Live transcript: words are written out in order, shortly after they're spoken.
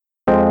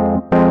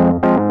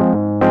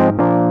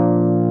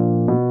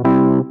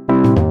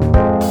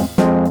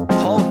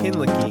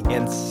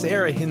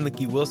Sarah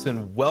Hinlicky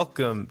Wilson,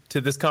 welcome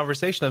to this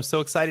conversation. I'm so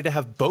excited to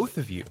have both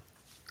of you.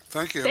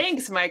 Thank you.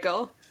 Thanks,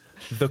 Michael.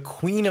 The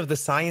Queen of the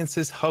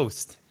Sciences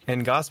host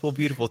and Gospel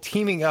Beautiful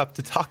teaming up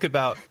to talk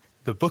about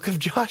the book of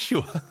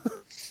Joshua.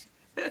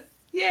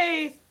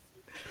 Yay.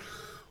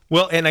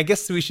 Well, and I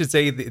guess we should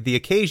say the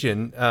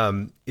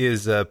occasion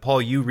is,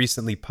 Paul, you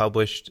recently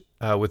published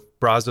with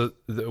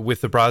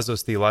the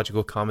Brazos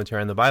Theological Commentary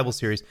on the Bible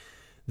series,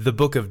 the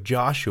book of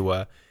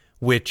Joshua,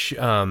 which,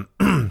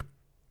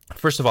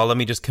 first of all, let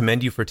me just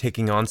commend you for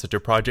taking on such a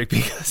project,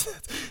 because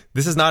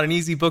this is not an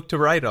easy book to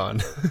write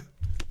on.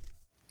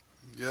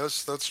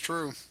 Yes, that's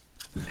true.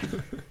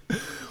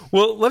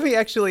 Well, let me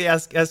actually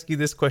ask you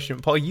this question.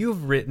 Paul,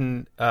 you've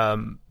written,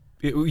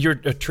 you're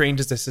trained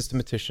as a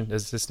systematician,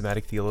 as a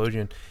systematic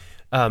theologian.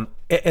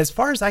 As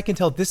far as I can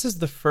tell, this is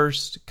the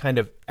first kind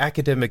of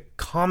academic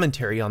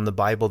commentary on the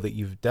Bible that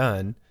you've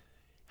done.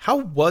 How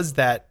was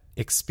that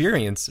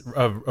experience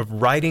of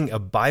writing a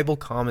Bible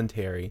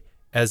commentary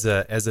as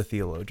a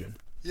theologian?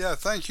 Yeah,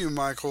 thank you,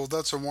 Michael.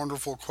 That's a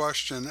wonderful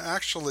question.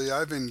 Actually,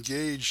 I've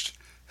engaged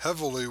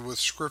heavily with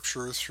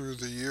Scripture through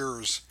the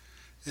years,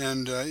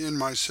 and in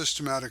my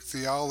systematic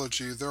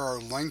theology, there are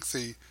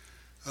lengthy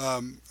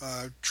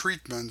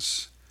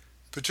treatments,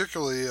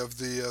 particularly of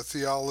the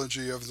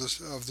theology of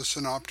the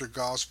Synoptic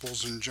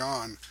Gospels and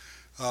John,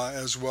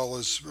 as well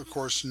as, of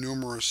course,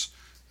 numerous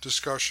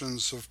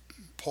discussions of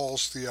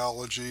Paul's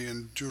theology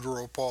and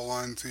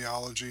Deutero-Pauline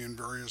theology in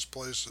various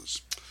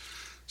places.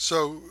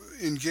 So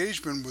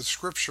engagement with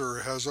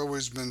Scripture has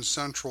always been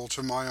central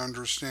to my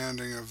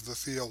understanding of the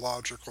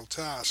theological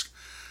task.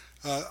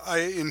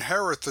 I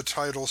inherit the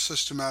title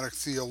systematic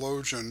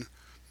theologian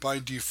by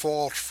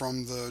default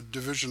from the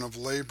division of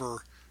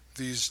labor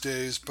these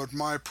days, but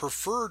my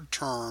preferred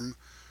term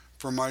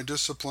for my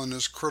discipline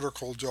is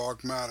critical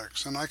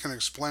dogmatics, and I can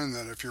explain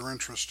that if you're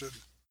interested.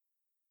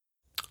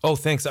 Oh,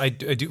 thanks. I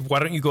do. Why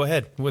don't you go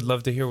ahead? Would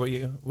love to hear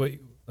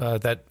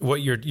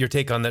what your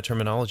take on that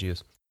terminology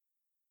is.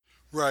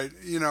 Right.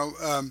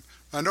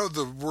 I know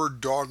the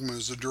word dogma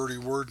is a dirty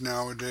word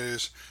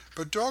nowadays,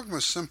 but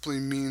dogma simply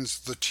means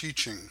the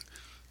teaching.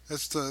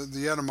 That's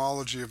the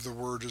etymology of the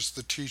word is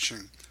the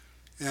teaching.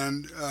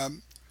 And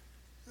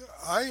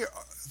I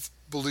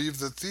believe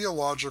that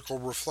theological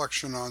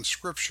reflection on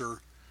Scripture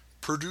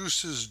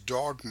produces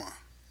dogma,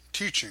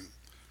 teaching,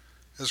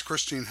 as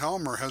Christine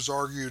Helmer has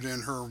argued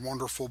in her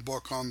wonderful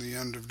book on the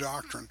End of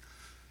Doctrine.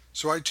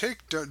 So I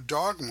take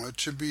dogma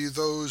to be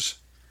those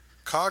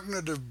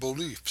cognitive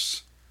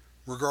beliefs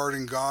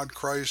regarding God,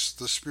 Christ,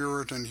 the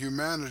Spirit, and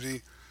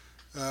humanity,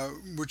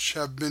 which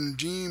have been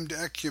deemed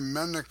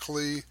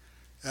ecumenically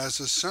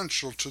as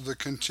essential to the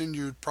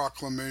continued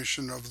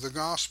proclamation of the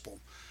gospel.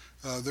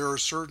 There are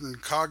certain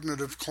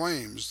cognitive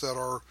claims that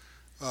are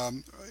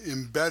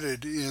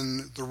embedded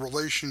in the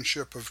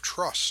relationship of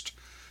trust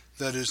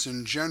that is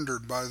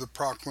engendered by the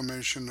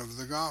proclamation of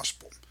the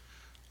gospel.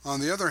 On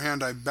the other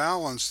hand, I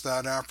balance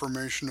that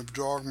affirmation of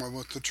dogma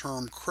with the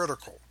term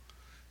critical.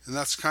 And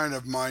that's kind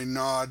of my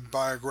nod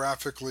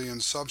biographically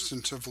and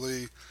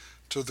substantively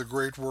to the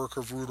great work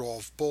of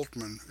Rudolf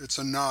Bultmann. It's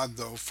a nod,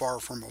 though, far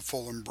from a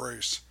full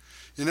embrace.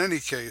 In any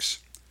case,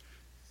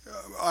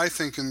 I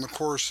think in the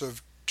course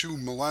of 2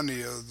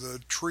 millennia, the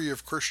tree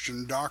of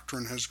Christian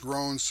doctrine has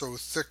grown so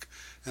thick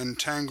and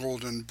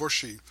tangled and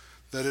bushy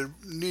that it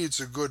needs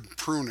a good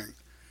pruning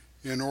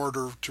in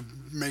order to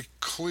make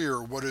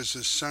clear what is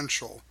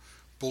essential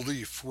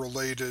belief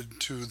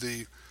related to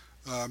the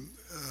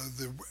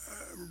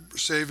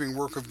saving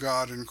work of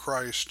God in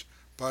Christ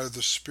by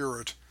the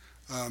Spirit,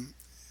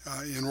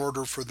 in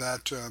order for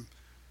that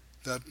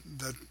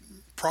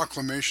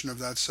proclamation of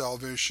that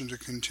salvation to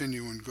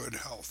continue in good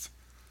health.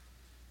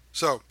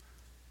 So,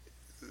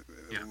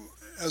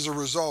 as a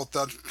result,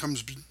 that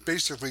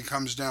basically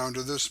comes down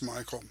to this,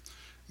 Michael.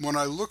 When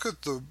I look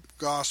at the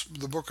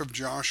book of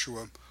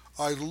Joshua,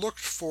 I looked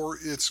for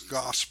its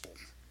gospel.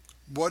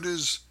 What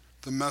is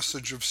the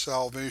message of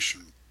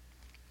salvation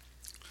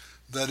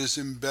that is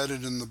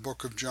embedded in the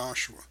book of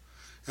Joshua?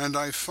 And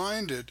I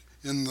find it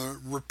in the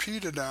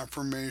repeated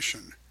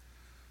affirmation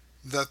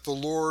that the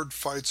Lord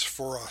fights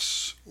for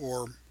us,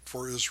 or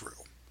for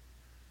Israel.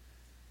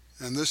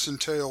 And this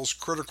entails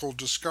critical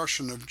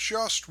discussion of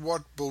just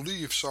what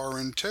beliefs are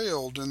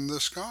entailed in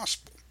this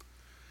gospel.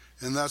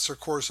 And that's, of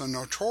course, a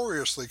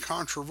notoriously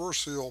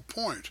controversial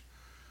point,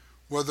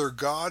 whether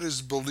God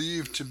is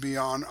believed to be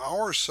on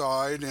our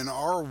side in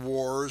our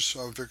wars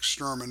of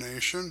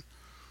extermination,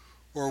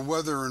 or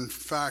whether in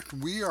fact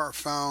we are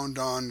found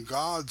on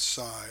God's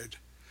side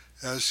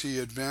as he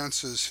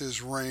advances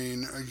his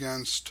reign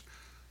against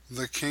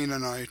the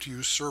Canaanite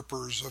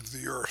usurpers of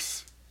the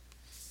earth.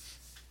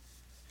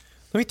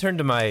 Let me turn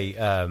to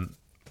my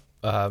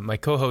my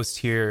co-host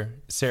here,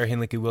 Sarah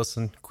Hinlicky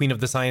Wilson, Queen of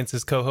the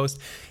Sciences co-host.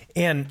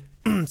 And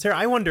Sarah,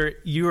 I wonder,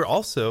 you are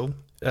also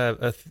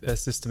a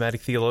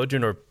systematic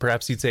theologian, or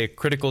perhaps you'd say a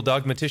critical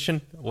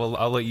dogmatician. Well,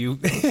 I'll let you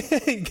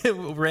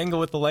wrangle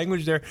with the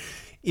language there.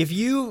 If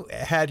you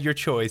had your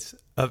choice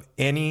of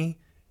any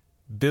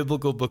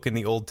biblical book in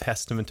the Old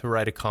Testament to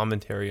write a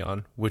commentary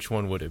on, which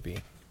one would it be?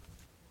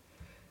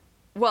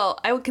 Well,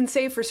 I can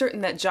say for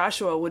certain that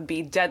Joshua would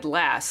be dead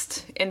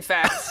last. In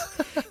fact,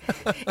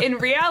 in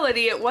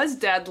reality, it was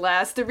dead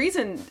last. The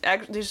reason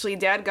actually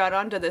Dad got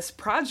onto this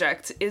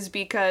project is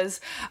because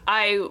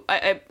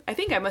I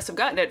think I must have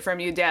gotten it from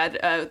you,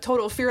 Dad,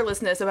 total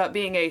fearlessness about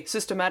being a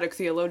systematic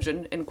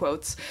theologian, in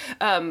quotes,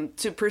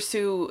 to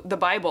pursue the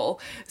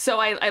Bible. So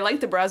I liked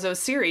the Brazos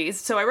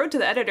series. So I wrote to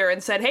the editor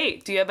and said, hey,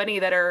 do you have any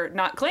that are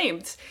not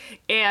claimed?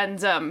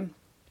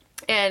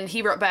 And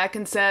he wrote back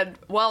and said,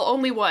 well,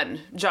 only one,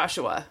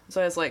 Joshua.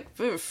 So I was like,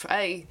 oof,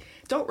 I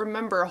don't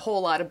remember a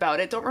whole lot about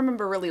it. Don't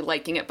remember really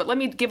liking it, but let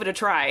me give it a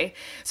try.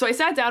 So I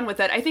sat down with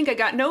it. I think I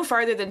got no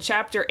farther than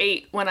chapter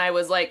 8 when I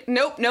was like,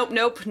 nope,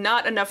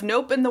 not enough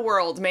nope in the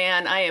world,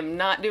 man. I am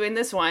not doing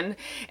this one.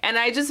 And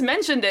I just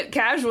mentioned it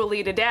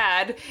casually to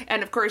Dad.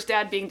 And of course,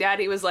 Dad being Dad,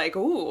 he was like,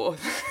 ooh,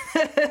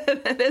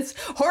 that's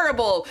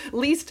horrible.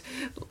 Least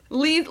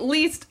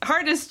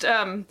hardest,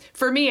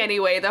 for me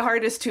anyway, the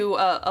hardest to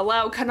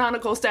allow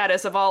canonical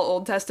status of all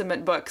Old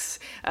Testament books.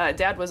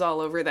 Dad was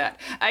all over that.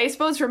 I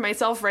suppose for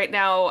myself right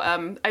now,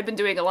 I've been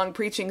doing a long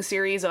preaching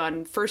series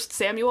on 1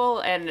 Samuel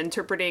and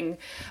interpreting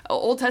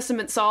Old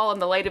Testament Saul in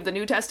the light of the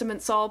New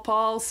Testament Saul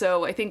Paul.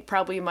 So I think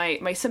probably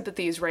my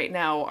sympathies right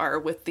now are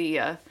with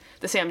the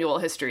Samuel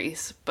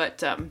histories.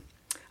 But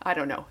I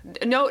don't know.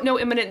 No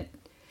imminent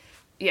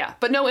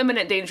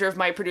danger of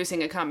my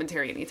producing a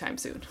commentary anytime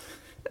soon.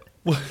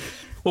 Well,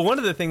 one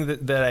of the things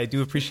that I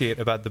do appreciate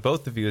about the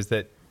both of you is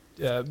that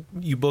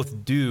you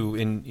both do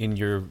in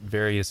your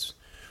various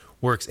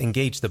works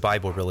engage the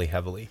Bible really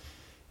heavily,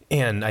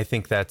 and I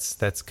think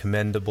that's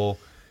commendable.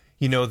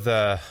 You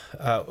know,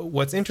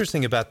 what's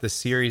interesting about this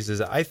series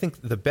is I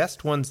think the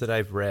best ones that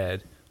I've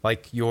read,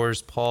 like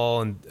yours,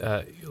 Paul,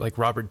 and like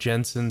Robert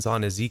Jensen's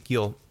on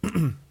Ezekiel.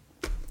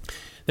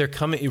 They're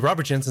coming.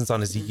 Robert Jensen's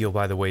on Ezekiel,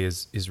 by the way,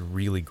 is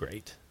really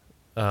great,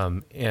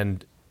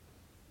 and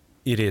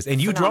it is.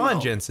 And you draw on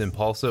Jensen,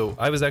 Paul. So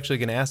I was actually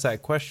going to ask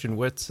that question.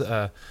 What's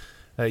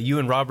you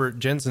and Robert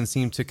Jensen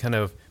seem to kind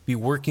of be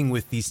working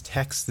with these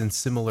texts in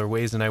similar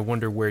ways, and I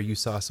wonder where you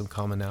saw some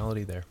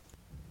commonality there.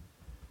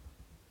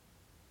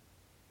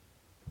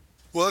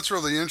 Well, that's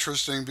really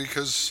interesting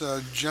because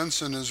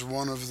Jensen is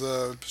one of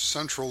the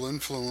central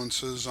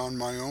influences on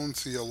my own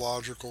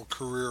theological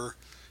career,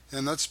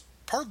 and that's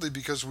partly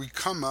because we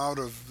come out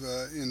of,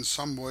 in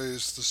some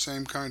ways, the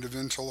same kind of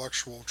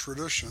intellectual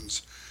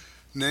traditions,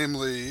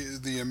 namely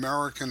the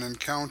American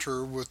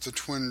encounter with the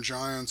twin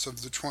giants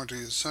of the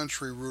 20th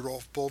century,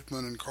 Rudolf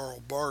Bultmann and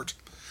Karl Barth.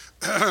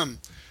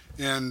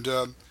 And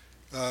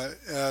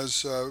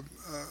as,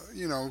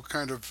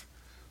 kind of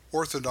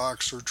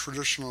Orthodox or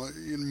traditional,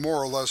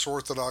 more or less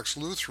Orthodox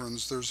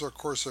Lutherans, there's, of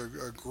course,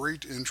 a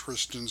great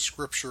interest in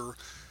Scripture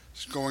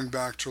going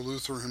back to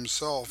Luther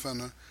himself,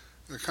 and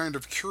a kind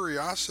of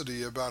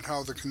curiosity about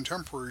how the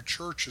contemporary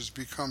church has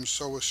become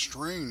so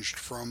estranged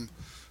from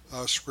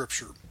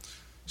Scripture.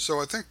 So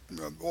I think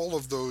all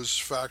of those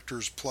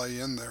factors play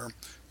in there.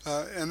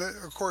 And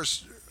of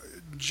course,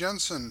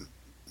 Jensen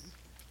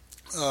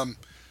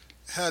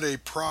had a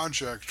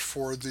project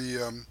for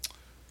the,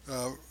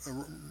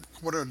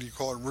 what do you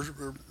call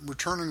it,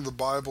 returning the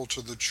Bible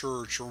to the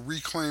church, or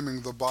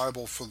reclaiming the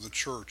Bible for the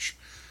church.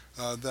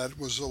 That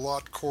was a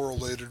lot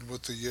correlated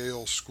with the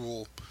Yale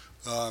School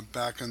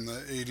back in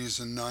the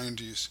 80s and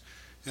 90s.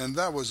 And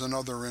that was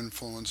another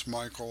influence,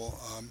 Michael.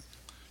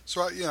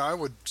 So, I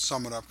would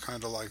sum it up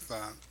kind of like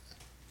that.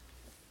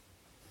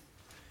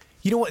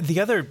 You know what?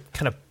 The other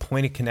kind of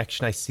point of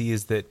connection I see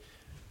is that,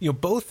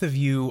 both of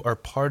you are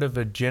part of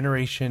a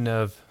generation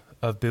of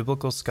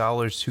biblical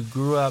scholars who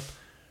grew up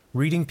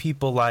reading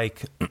people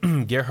like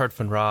Gerhard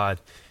von Rad,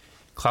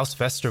 Klaus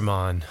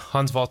Westermann,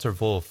 Hans Walter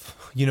Wolff,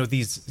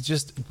 these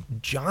just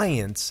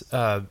giants,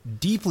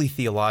 deeply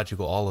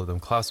theological, all of them,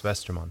 Klaus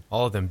Westermann,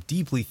 all of them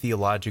deeply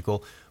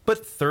theological,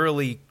 but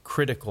thoroughly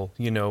critical,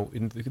 in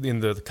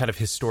the kind of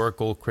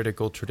historical,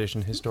 critical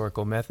tradition,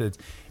 historical methods.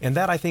 And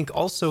that, I think,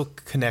 also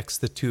connects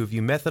the two of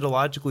you.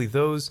 Methodologically,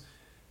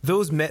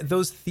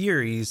 those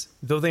theories,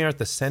 though they aren't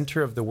the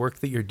center of the work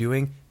that you're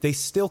doing, they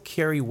still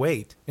carry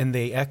weight, and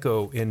they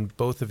echo in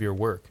both of your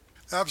work.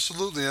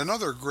 Absolutely.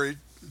 Another great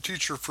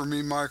teacher for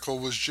me, Michael,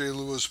 was J.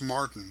 Lewis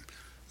Martin.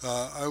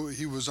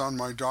 He was on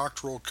my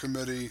doctoral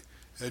committee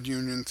at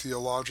Union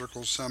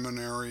Theological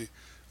Seminary.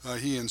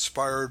 He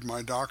inspired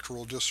my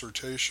doctoral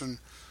dissertation.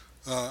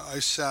 I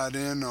sat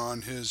in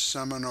on his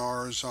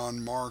seminars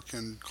on Mark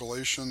and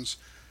Galatians,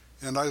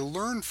 and I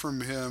learned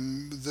from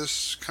him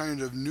this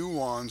kind of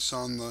nuance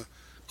on the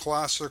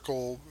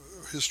classical,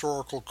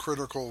 historical,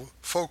 critical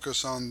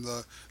focus on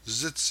the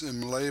Sitz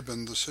im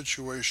Leben, the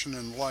situation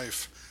in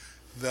life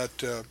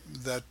that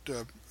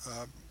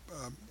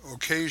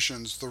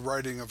occasions the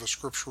writing of a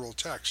scriptural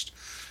text.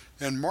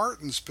 And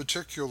Martin's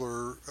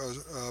particular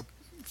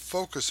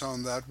focus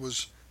on that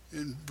was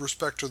in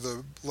respect to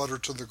the letter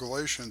to the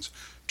Galatians,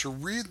 to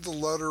read the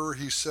letter,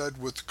 he said,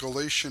 with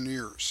Galatian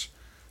ears.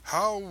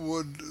 How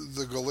would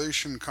the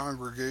Galatian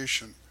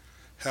congregation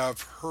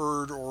have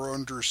heard or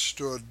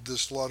understood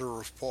this letter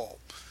of Paul?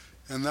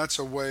 And that's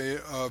a way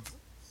of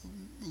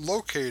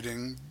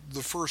locating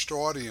the first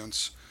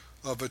audience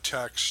of a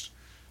text,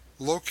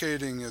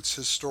 locating its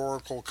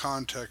historical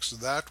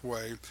context that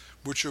way,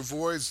 which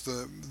avoids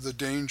the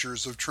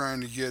dangers of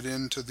trying to get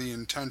into the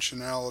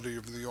intentionality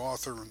of the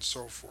author and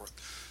so forth.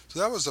 So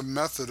that was a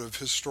method of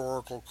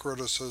historical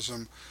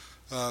criticism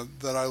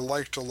that I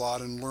liked a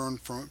lot and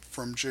learned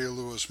from J.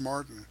 Lewis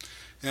Martin.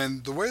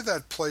 And the way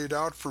that played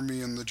out for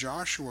me in the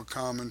Joshua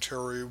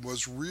commentary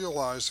was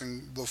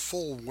realizing the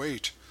full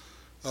weight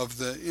of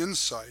the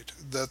insight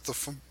that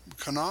the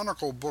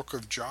canonical book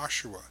of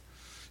Joshua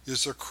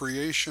is a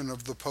creation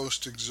of the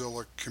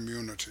post-exilic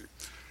community.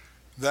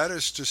 That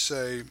is to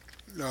say,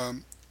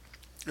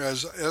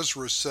 as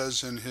Ezra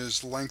says in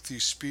his lengthy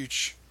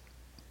speech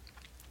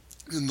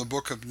in the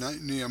book of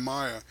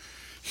Nehemiah,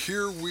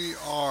 here we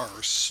are,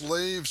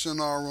 slaves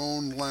in our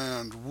own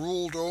land,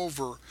 ruled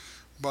over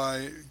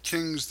by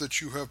kings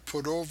that you have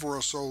put over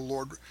us, O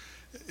Lord.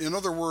 In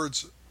other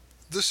words,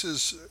 this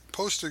is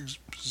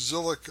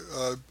post-exilic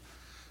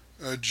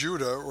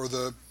Judah, or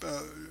the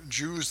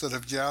Jews that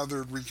have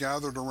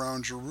regathered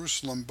around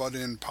Jerusalem, but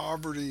in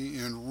poverty,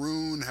 in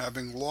ruin,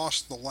 having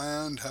lost the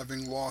land,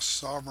 having lost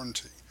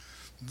sovereignty.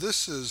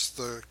 This is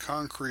the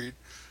concrete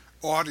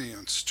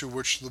audience to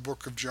which the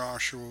book of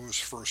Joshua was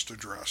first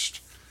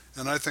addressed.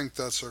 And I think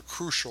that's a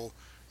crucial,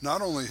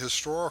 not only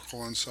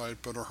historical insight,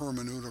 but a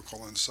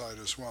hermeneutical insight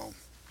as well.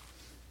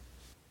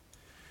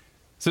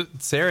 So,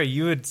 Sarah,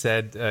 you had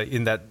said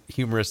in that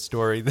humorous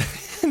story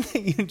that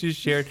you just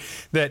shared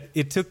that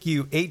it took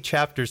you 8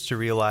 chapters to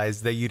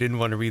realize that you didn't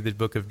want to read the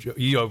book of,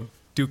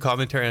 do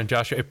commentary on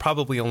Joshua. It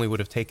probably only would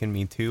have taken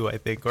me 2, I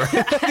think, or I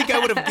think I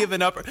would have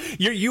given up.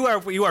 You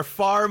are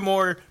far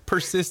more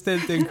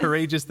persistent and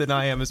courageous than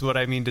I am, is what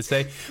I mean to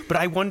say. But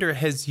I wonder,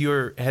 has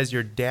your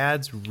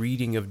dad's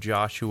reading of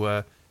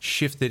Joshua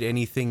shifted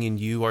anything in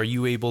you? Are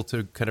you able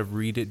to kind of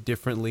read it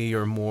differently,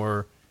 or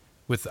more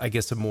with, I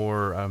guess, a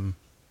more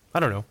I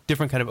don't know,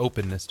 different kind of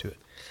openness to it?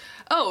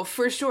 Oh,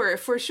 for sure.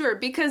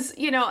 Because,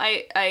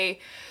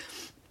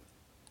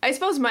 I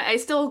suppose I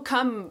still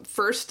come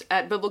first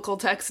at biblical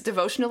texts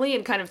devotionally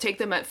and kind of take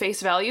them at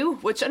face value,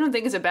 which I don't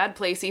think is a bad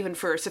place even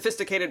for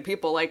sophisticated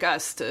people like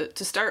us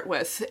to start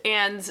with.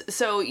 And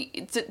so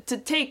to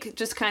take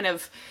just kind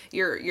of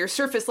your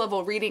surface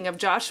level reading of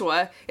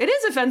Joshua, it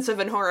is offensive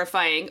and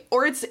horrifying,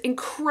 or it's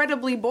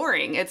incredibly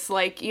boring. It's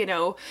like,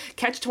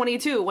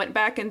 Catch-22 went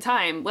back in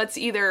time. Let's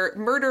either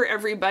murder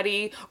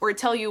everybody or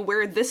tell you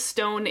where this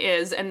stone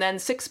is, and then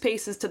 6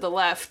 paces to the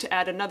left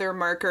add another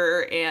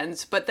marker,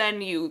 but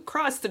then you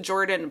cross the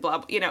Jordan, blah,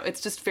 blah, it's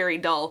just very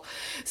dull.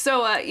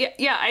 So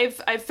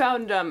I've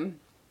found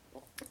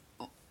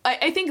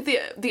I think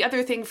the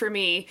other thing for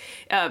me,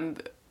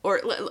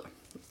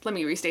 let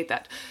me restate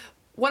that.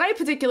 What I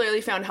particularly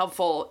found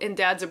helpful in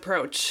Dad's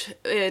approach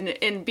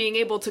in being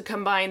able to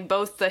combine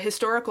both the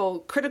historical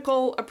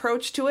critical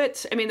approach to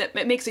it, I mean, that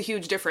makes a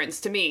huge difference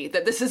to me,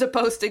 that this is a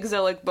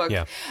post-exilic book.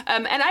 Yeah.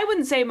 And I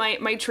wouldn't say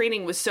my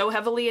training was so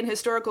heavily in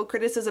historical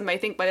criticism. I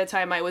think by the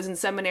time I was in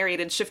seminary, it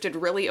had shifted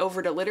really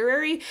over to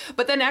literary.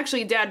 But then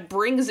actually Dad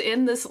brings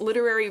in this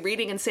literary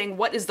reading and saying,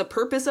 what is the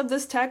purpose of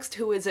this text?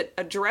 Who is it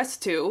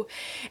addressed to?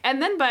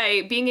 And then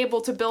by being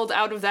able to build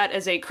out of that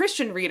as a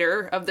Christian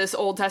reader of this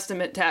Old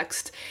Testament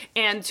text,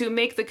 and to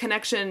make the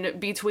connection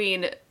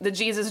between the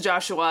Jesus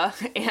Joshua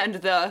and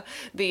the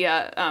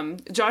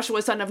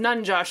Joshua son of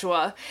Nun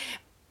Joshua,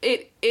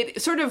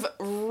 it sort of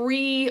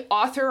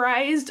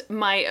reauthorized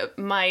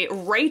my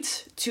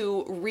right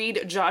to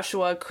read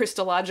Joshua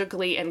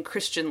Christologically and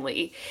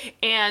Christianly.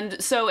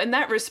 And so in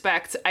that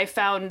respect, I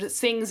found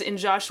things in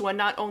Joshua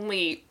not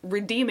only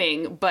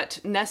redeeming, but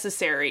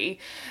necessary,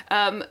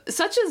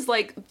 such as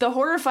like the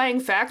horrifying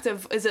fact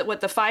of,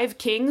 the 5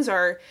 kings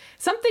are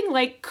something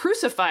like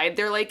crucified.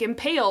 They're like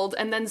impaled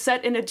and then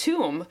set in a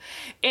tomb.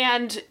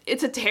 And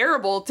it's a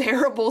terrible,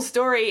 terrible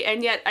story.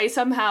 And yet I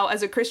somehow,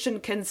 as a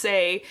Christian, can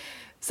say,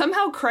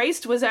 somehow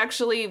Christ was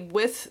actually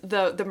with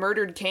the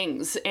murdered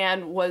kings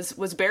and was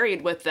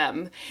buried with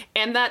them.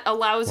 And that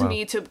allows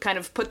me to kind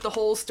of put the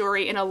whole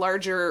story in a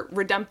larger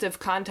redemptive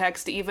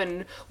context,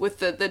 even with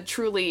the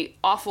truly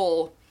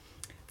awful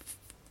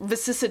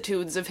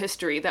vicissitudes of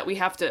history that we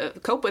have to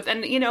cope with.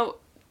 And,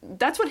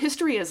 that's what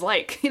history is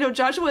like.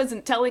 Joshua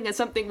isn't telling us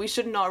something we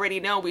shouldn't already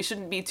know. We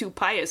shouldn't be too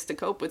pious to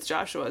cope with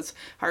Joshua's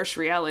harsh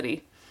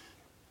reality.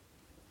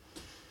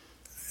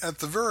 At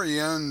the very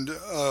end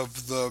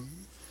of the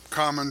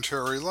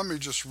commentary, let me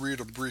just read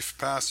a brief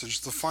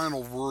passage. The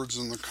final words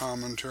in the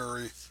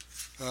commentary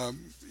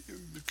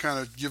kind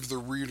of give the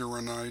reader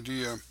an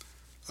idea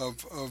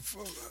of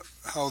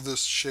how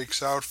this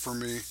shakes out for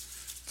me,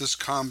 this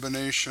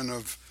combination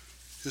of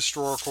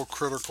historical,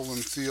 critical,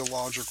 and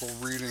theological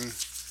reading.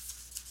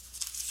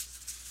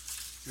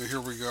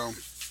 Here we go.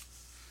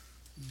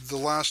 The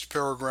last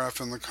paragraph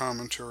in the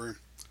commentary.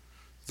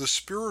 The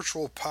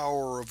spiritual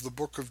power of the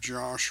book of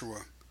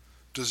Joshua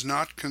does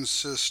not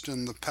consist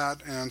in the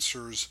pat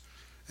answers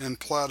and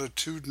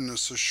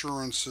platitudinous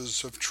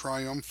assurances of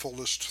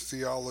triumphalist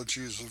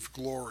theologies of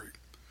glory,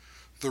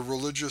 the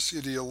religious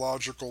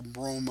ideological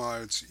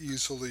bromides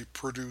easily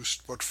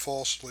produced but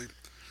falsely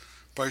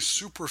by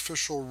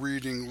superficial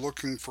reading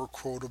looking for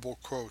quotable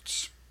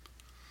quotes.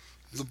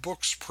 The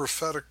book's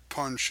prophetic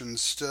punch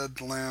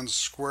instead lands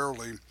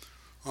squarely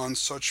on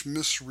such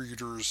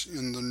misreaders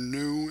in the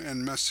new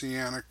and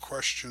messianic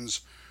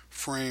questions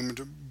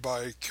framed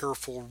by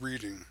careful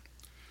reading.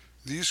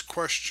 These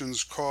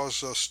questions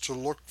cause us to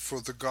look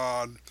for the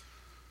God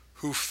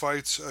who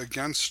fights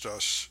against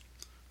us,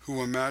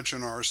 who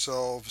imagine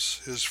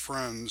ourselves his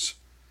friends,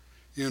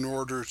 in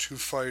order to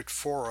fight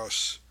for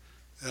us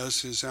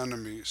as his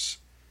enemies.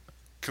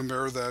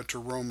 Compare that to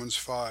Romans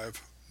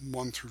 5,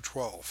 1 through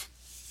 12.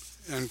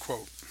 End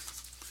quote.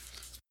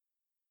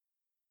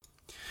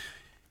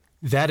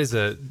 That's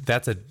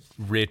a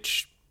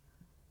rich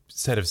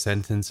set of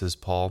sentences,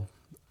 Paul.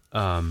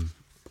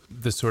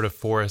 The sort of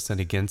for us and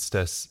against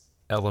us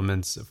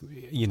elements of,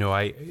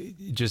 I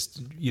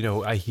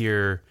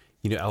hear,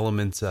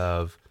 elements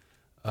of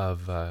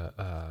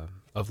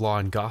law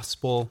and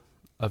gospel,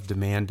 of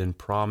demand and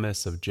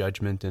promise, of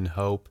judgment and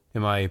hope.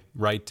 Am I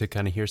right to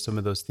kind of hear some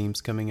of those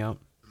themes coming out?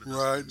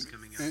 Right.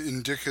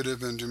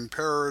 Indicative and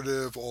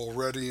imperative,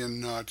 already and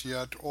not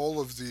yet. All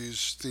of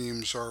these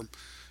themes are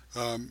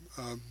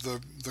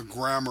the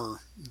grammar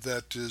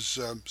that is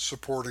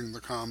supporting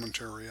the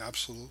commentary.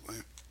 Absolutely.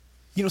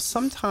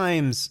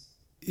 Sometimes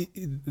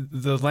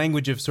the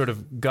language of sort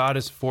of God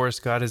is for us,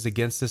 God is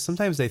against us,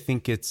 sometimes I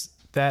think it's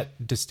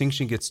that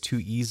distinction gets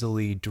too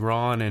easily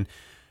drawn. And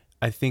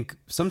I think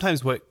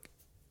sometimes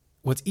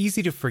what's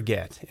easy to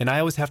forget, and I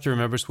always have to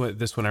remember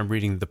this when I'm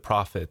reading the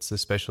prophets,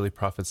 especially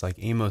prophets like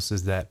Amos,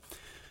 is that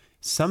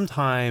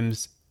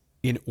sometimes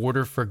in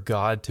order for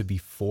God to be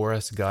for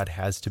us, God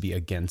has to be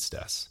against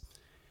us.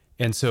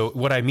 And so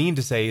what I mean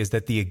to say is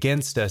that the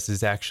against us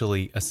is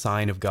actually a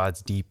sign of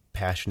God's deep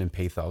passion and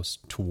pathos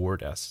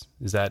toward us.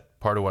 Is that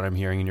part of what I'm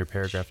hearing in your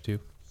paragraph too?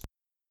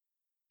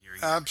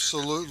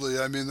 Absolutely.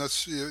 I mean,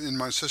 that's in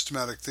my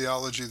systematic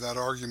theology, that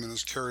argument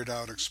is carried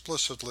out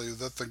explicitly,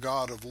 that the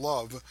God of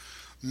love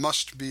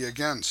must be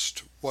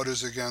against what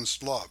is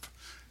against love.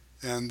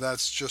 And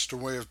that's just a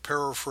way of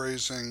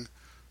paraphrasing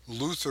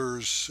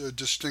Luther's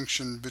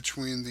distinction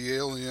between the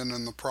alien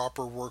and the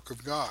proper work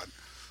of God.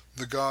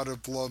 The God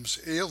of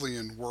love's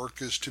alien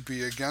work is to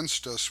be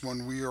against us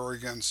when we are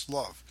against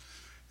love.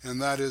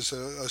 And that is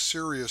a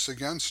serious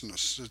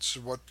againstness. It's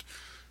what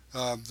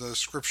the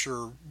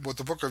scripture, what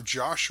the book of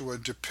Joshua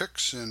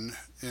depicts in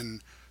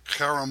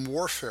cherem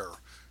warfare,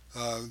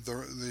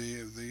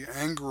 the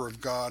anger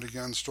of God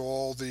against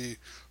all the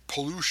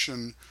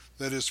pollution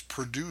that is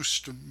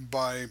produced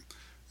by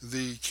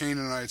the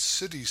Canaanite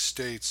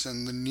city-states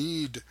and the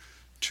need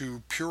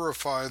to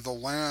purify the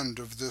land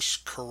of this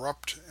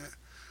corrupt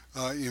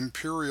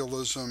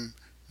imperialism,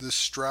 this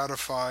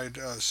stratified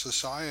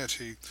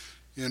society,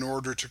 in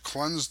order to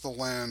cleanse the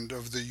land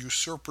of the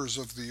usurpers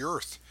of the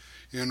earth,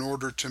 in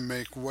order to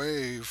make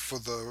way for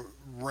the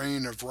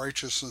reign of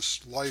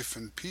righteousness, life,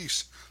 and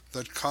peace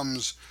that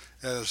comes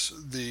as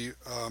the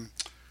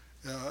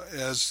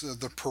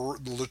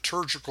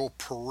liturgical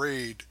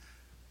parade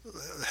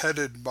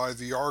headed by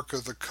the Ark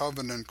of the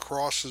Covenant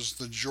crosses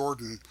the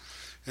Jordan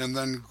and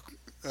then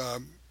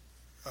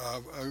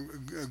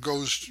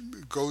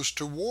goes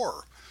to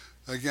war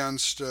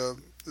against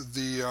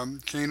the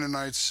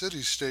Canaanite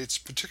city-states,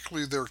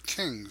 particularly their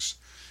kings,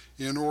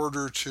 in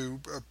order to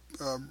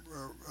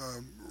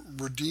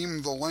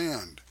redeem the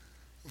land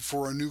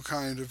for a new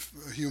kind of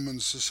human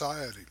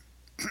society.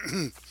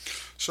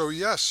 So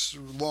yes,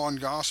 law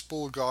and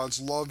gospel, God's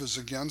love is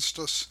against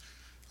us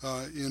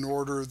in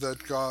order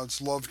that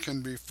God's love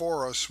can be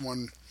for us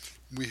when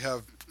we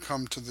have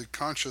come to the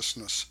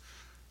consciousness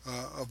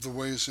of the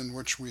ways in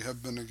which we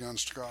have been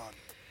against God.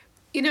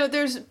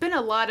 There's been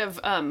a lot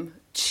of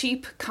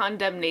cheap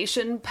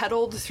condemnation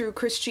peddled through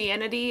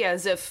Christianity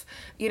as if,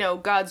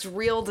 God's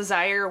real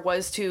desire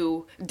was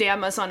to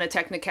damn us on a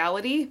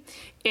technicality.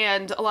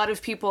 And a lot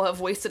of people have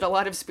wasted a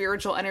lot of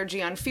spiritual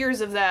energy on fears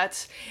of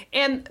that.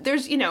 And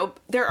there's,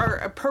 there are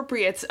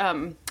appropriate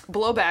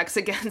blowbacks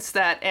against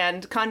that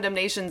and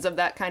condemnations of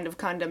that kind of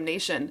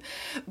condemnation.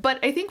 But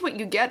I think what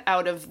you get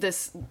out of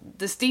this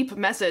deep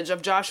message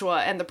of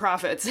Joshua and the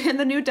prophets in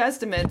the New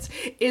Testament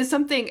is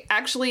something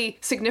actually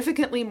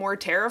significantly more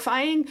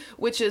terrifying,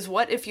 which is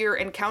what if your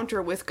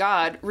encounter with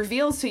God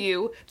reveals to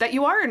you that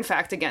you are in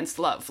fact against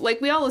love? Like,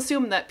 we all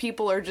assume that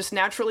people are just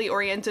naturally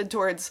oriented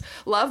towards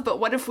love, but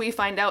what if we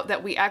find out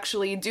that we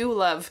actually do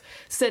love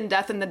sin,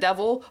 death, and the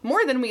devil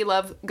more than we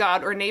love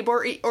God or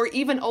neighbor, or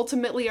even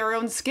ultimately our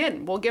own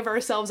skin? We'll give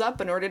ourselves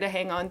up in order to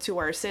hang on to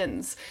our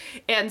sins.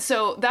 And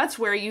so that's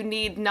where you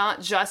need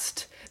not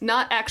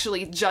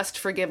actually just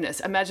forgiveness.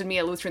 Imagine me,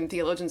 a Lutheran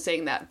theologian,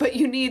 saying that. But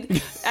you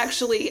need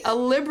actually a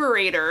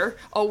liberator,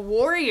 a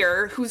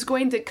warrior who's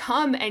going to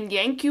come and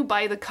yank you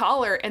by the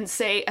collar and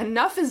say,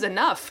 enough is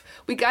enough.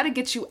 We got to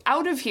get you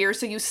out of here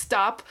so you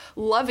stop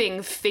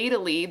loving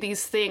fatally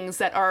these things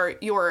that are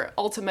your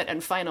ultimate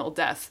and final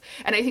death.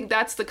 And I think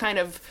that's the kind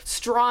of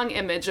strong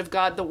image of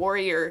God the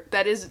warrior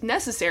that is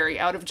necessary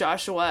out of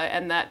Joshua,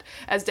 and that,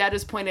 as Dad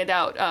has pointed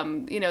out,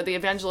 the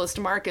evangelist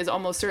Mark is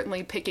almost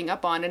certainly picking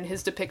up on in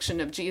his depiction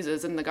of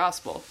Jesus in the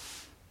gospel.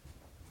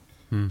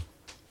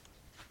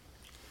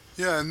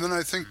 Yeah, and then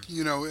I think,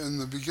 in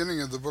the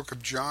beginning of the book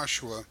of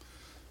Joshua,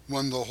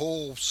 when the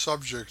whole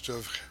subject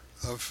of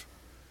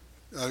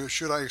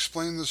should I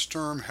explain this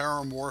term,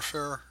 harem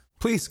warfare?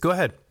 Please, go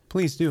ahead.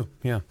 Please do.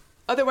 Yeah.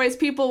 Otherwise,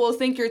 people will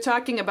think you're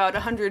talking about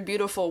 100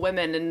 beautiful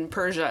women in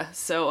Persia.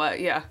 So,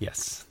 yeah.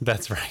 Yes,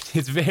 that's right.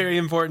 It's very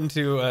important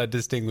to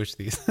distinguish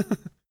these.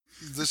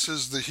 This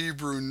is the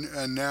Hebrew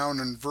noun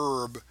and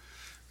verb,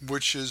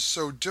 which is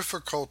so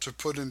difficult to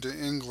put into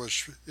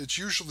English. It's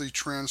usually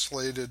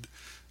translated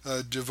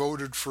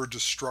devoted for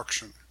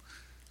destruction.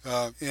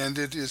 And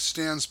it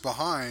stands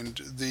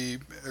behind the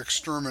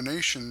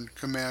extermination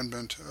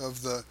commandment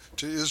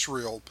to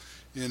Israel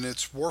in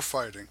its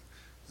warfighting,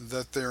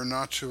 that they're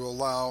not to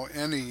allow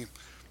any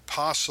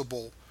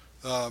possible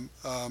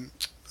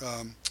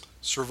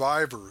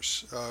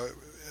survivors.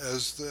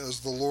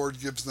 As the Lord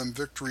gives them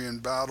victory in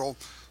battle,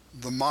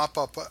 the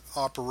mop-up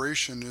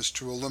operation is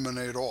to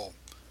eliminate all.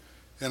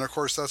 And of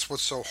course, that's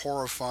what's so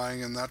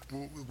horrifying, and that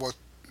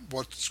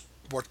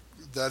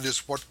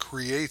is what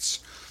creates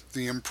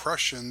the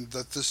impression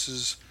that this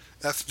is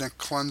ethnic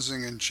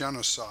cleansing and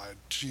genocide,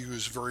 to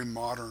use very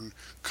modern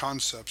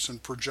concepts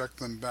and project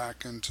them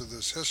back into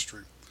this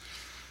history.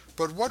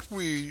 But what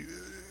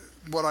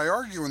I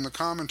argue in the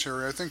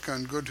commentary, I think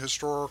on good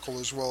historical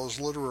as well as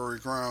literary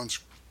grounds,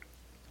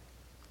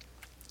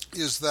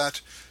 is that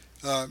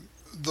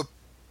the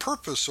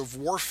purpose of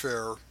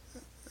warfare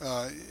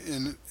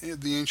in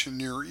the ancient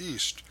Near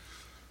East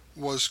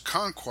was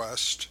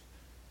conquest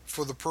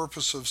for the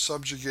purpose of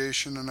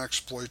subjugation and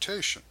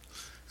exploitation.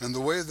 And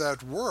the way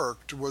that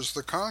worked was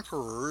the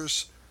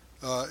conquerors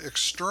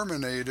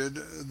exterminated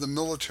the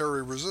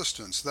military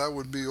resistance. That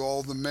would be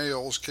all the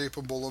males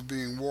capable of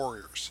being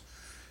warriors.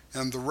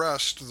 And the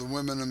rest, the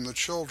women and the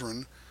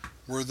children,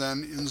 were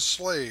then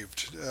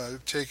enslaved,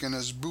 taken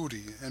as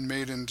booty and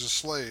made into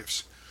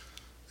slaves.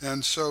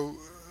 And so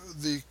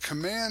the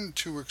command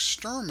to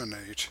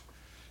exterminate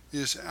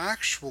is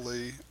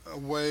actually a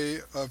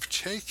way of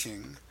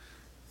taking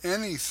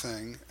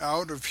anything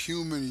out of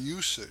human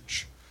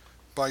usage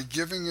by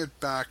giving it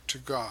back to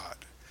God.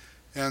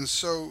 And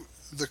so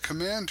the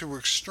command to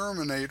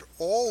exterminate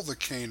all the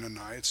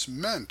Canaanites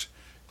meant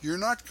you're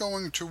not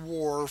going to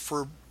war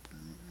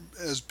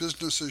as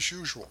business as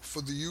usual,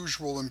 for the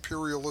usual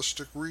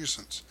imperialistic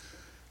reasons.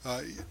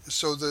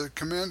 So the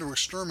command to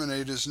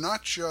exterminate is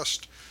not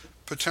just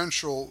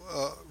potential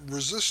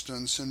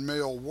resistance in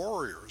male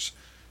warriors.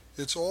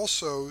 It's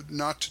also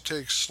not to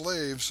take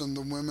slaves and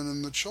the women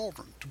and the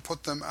children, to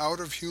put them out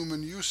of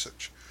human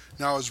usage.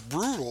 Now, it's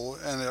brutal,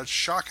 and it's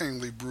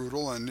shockingly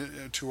brutal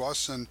to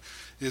us, and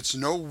it's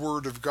no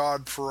word of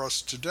God for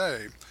us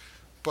today,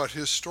 but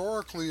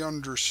historically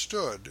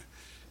understood,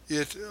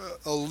 it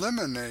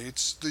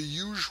eliminates the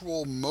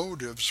usual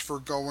motives for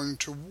going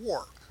to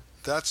war.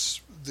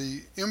 That's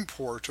the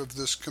import of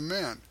this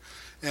command.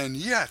 And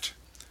yet,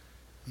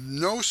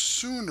 no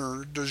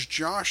sooner does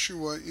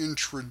Joshua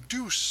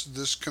introduce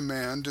this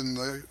command in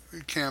the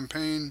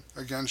campaign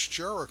against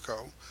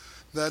Jericho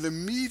that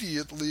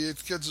immediately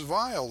it gets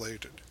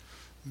violated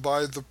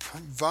by the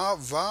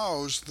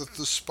vows that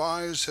the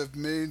spies have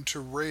made to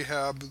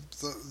Rahab,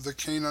 the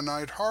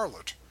Canaanite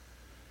harlot.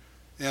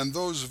 And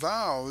those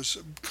vows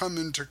come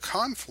into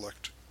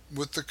conflict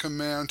with the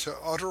command to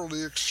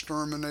utterly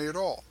exterminate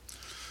all.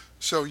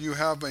 So you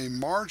have a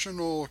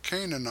marginal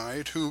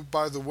Canaanite who,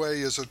 by the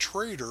way, is a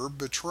traitor,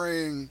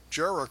 betraying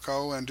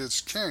Jericho and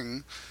its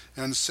king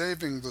and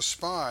saving the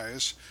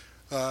spies,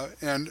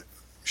 and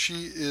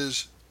she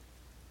is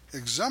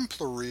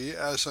exemplary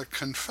as a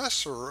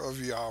confessor of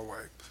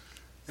Yahweh,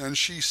 and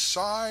she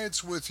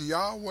sides with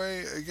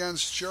Yahweh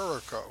against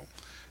Jericho,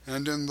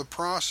 and in the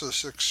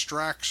process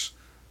extracts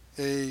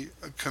a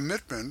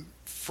commitment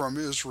from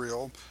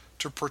Israel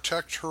to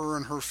protect her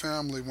and her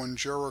family when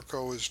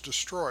Jericho is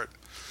destroyed.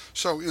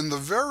 So in the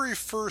very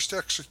first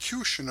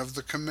execution of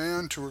the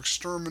command to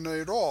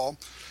exterminate all,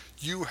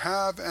 you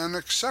have an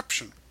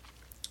exception.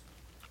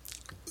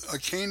 A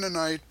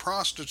Canaanite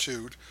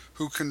prostitute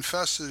who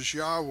confesses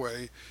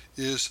Yahweh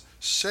is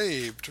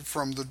saved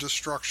from the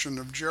destruction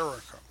of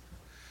Jericho.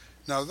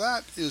 Now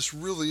that is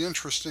really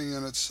interesting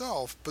in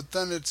itself, but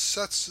then it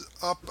sets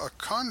up a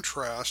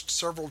contrast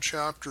several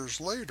chapters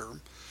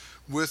later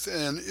with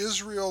an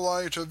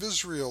Israelite of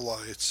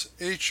Israelites,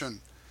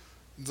 Achan,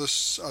 a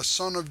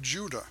son of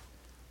Judah,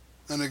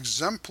 an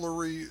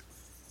exemplary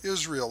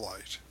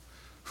Israelite,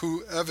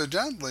 who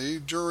evidently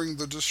during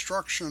the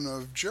destruction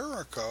of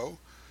Jericho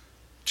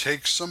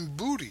takes some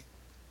booty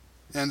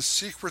and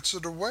secrets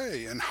it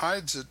away and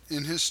hides it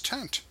in his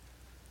tent.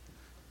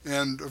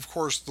 And of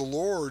course the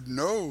Lord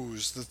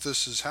knows that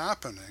this is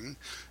happening,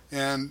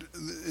 and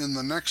in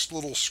the next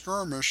little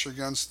skirmish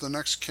against the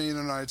next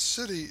Canaanite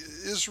city,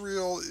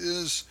 Israel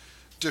is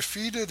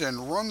defeated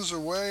and runs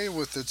away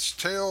with its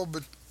tail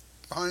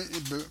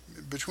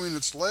between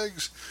its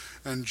legs,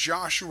 and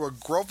Joshua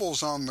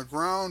grovels on the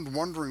ground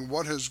wondering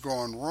what has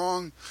gone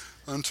wrong,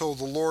 until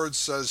the Lord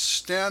says,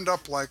 "Stand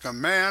up like a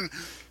man.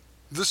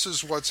 This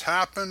is what's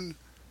happened.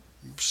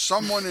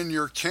 Someone in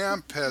your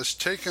camp has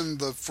taken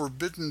the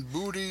forbidden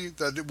booty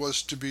that it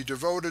was to be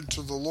devoted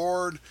to the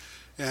Lord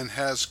and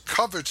has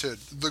coveted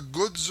the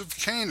goods of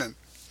Canaan.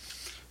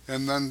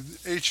 And then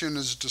Achan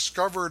is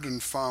discovered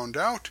and found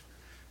out,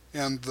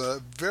 and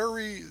the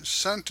very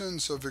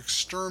sentence of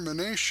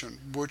extermination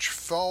which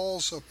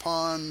falls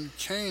upon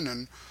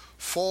Canaan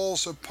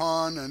falls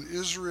upon an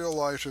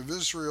Israelite of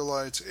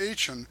Israelites,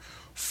 Achan,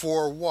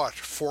 for what?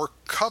 For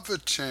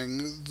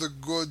coveting the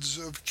goods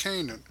of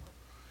Canaan.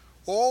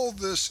 All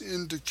this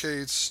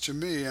indicates to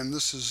me, and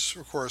this is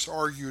of course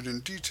argued in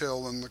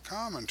detail in the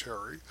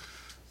commentary,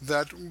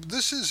 that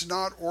this is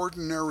not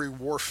ordinary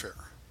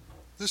warfare.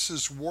 This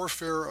is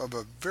warfare of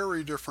a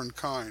very different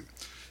kind.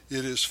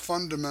 It is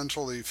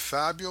fundamentally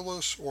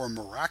fabulous or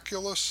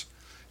miraculous.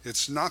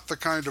 It's not the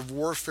kind of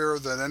warfare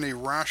that any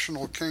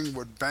rational king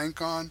would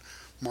bank on,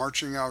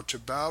 marching out to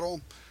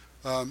battle.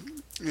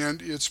 And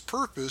its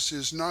purpose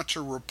is not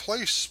to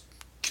replace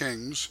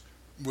kings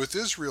with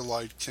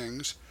Israelite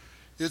kings.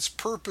 Its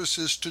purpose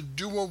is to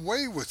do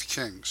away with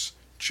kings.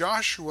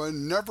 Joshua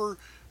never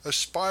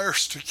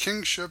aspires to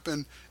kingship,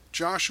 and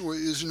Joshua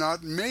is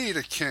not made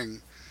a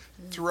king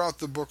throughout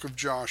the book of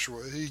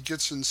Joshua. He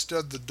gets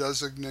instead the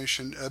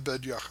designation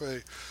Ebed Yahweh,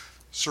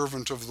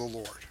 servant of the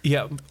Lord.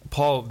 Yeah,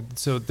 Paul,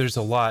 so there's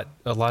a lot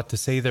to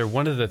say there.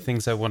 One of the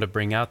things I want to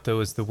bring out,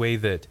 though, is the way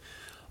that,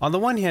 on the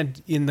one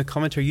hand, in the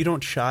commentary, you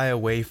don't shy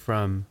away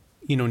from,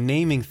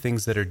 naming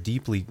things that are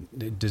deeply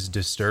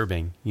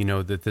disturbing,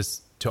 that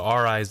this, to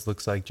our eyes,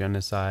 looks like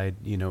genocide,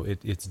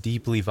 it's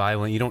deeply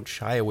violent. You don't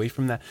shy away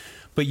from that.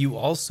 But you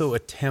also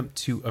attempt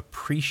to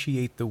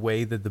appreciate the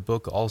way that the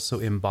book also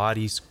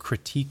embodies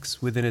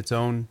critiques within its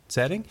own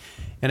setting.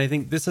 And I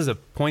think this is a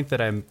point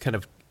that I'm kind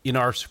of, in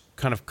our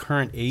kind of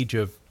current age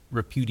of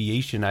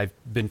repudiation, I've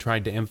been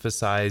trying to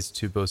emphasize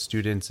to both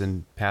students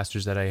and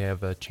pastors that I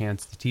have a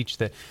chance to teach,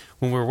 that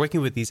when we're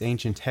working with these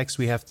ancient texts,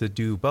 we have to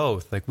do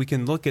both. Like, we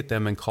can look at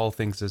them and call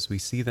things as we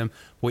see them,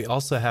 but we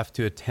also have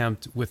to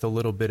attempt with a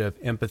little bit of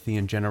empathy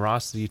and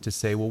generosity to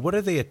say, well, what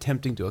are they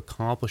attempting to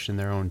accomplish in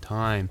their own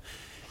time?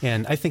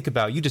 And I think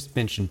about, you just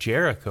mentioned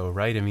Jericho,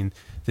 right? I mean,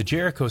 the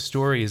Jericho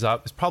story is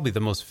probably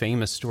the most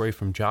famous story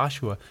from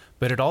Joshua,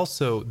 but it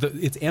also,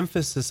 its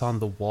emphasis on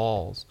the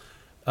walls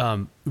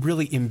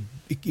really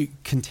it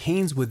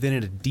contains within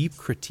it a deep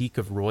critique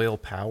of royal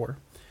power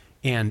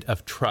and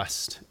of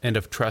trust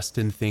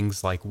in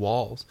things like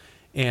walls.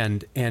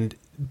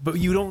 But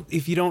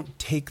if you don't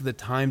take the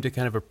time to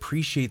kind of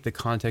appreciate the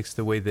context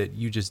the way that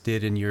you just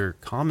did in your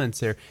comments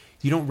there,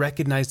 you don't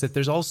recognize that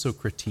there's also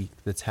critique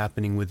that's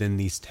happening within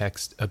these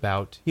texts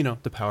about,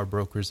 the power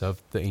brokers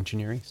of the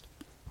ancient Near East.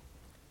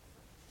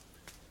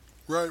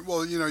 Right.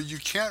 Well, you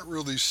can't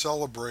really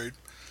celebrate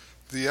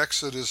the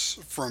Exodus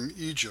from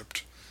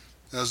Egypt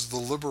as the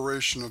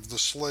liberation of the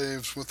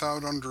slaves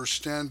without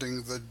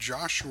understanding that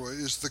Joshua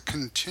is the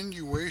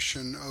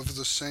continuation of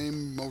the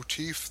same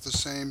motif, the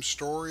same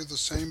story, the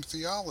same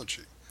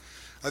theology.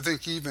 I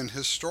think even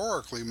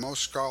historically,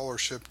 most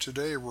scholarship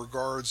today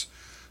regards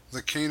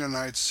the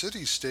Canaanite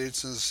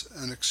city-states as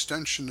an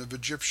extension of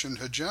Egyptian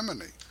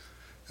hegemony.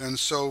 And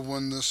so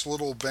when this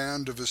little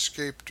band of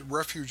escaped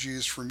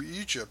refugees from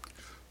Egypt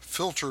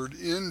filtered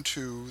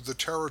into the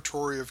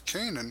territory of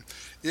Canaan,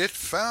 it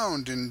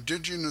found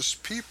indigenous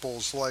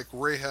peoples like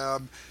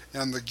Rahab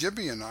and the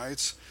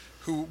Gibeonites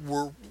who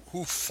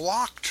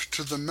flocked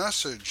to the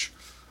message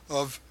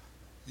of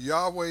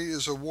Yahweh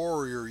is a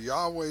warrior,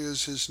 Yahweh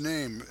is his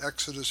name,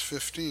 Exodus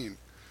 15.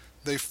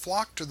 They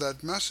flocked to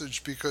that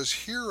message because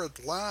here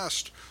at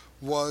last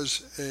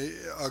was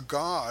a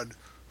God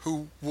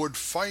who would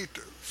fight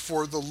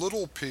for the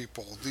little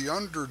people, the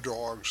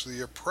underdogs,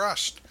 the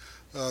oppressed,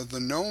 the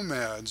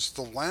nomads,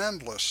 the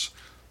landless,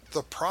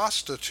 the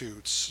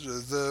prostitutes,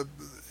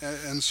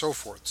 and so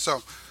forth.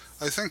 So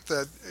I think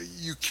that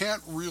you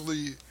can't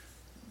really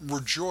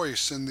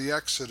rejoice in the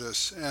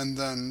Exodus and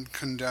then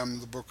condemn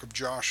the book of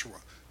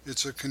Joshua.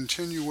 It's a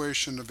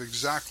continuation of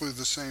exactly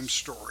the same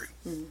story.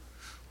 Mm-hmm.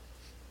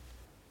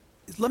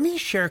 Let me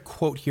share a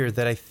quote here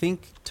that I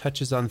think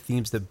touches on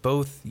themes that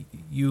both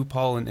you,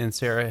 Paul, and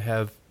Sarah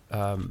have,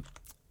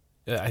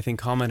 I think,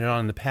 commented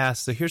on in the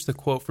past. So here's the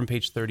quote from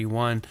page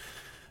 31.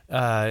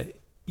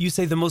 You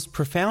say, the most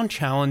profound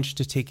challenge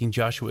to taking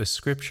Joshua as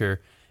scripture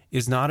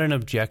is not an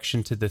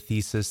objection to the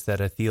thesis that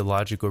a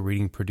theological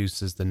reading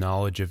produces the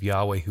knowledge of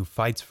Yahweh who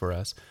fights for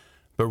us,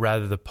 but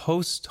rather the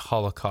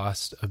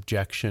post-Holocaust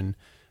objection,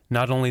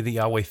 not only that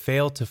Yahweh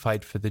failed to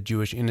fight for the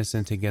Jewish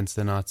innocent against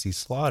the Nazi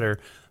slaughter,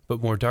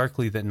 but more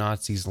darkly that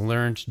Nazis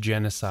learned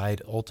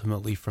genocide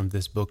ultimately from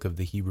this book of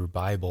the Hebrew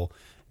Bible,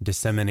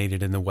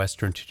 disseminated in the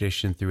Western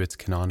tradition through its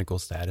canonical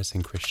status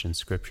in Christian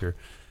scripture.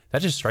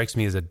 That just strikes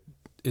me as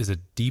a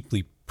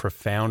deeply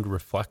profound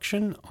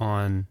reflection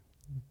on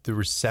the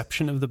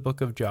reception of the book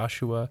of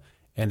Joshua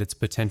and its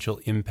potential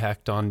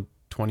impact on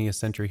 20th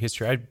century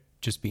history. I'd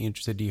just be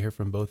interested to hear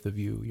from both of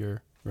you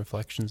your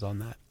reflections on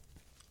that.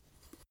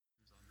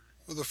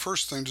 Well, the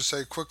first thing to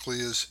say quickly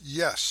is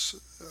yes,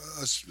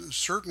 a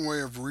certain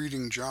way of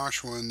reading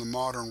Joshua in the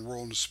modern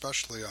world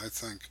especially, I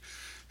think,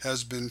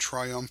 has been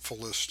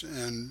triumphalist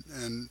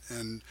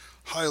and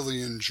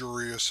highly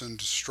injurious and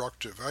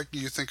destructive.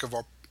 You think of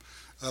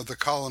the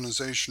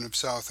colonization of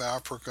South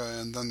Africa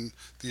and then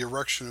the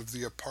erection of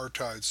the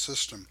apartheid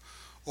system.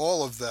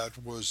 All of that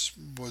was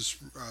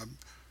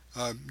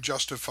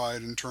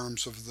justified in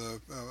terms of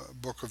the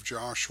book of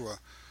Joshua.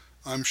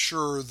 I'm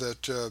sure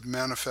that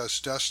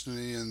Manifest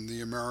Destiny and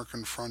the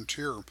American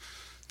Frontier,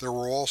 there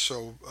were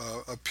also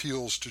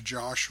appeals to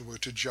Joshua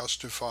to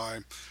justify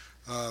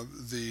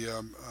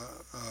the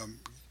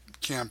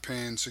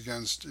campaigns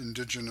against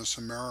indigenous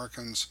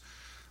Americans.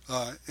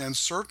 And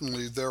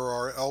certainly there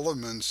are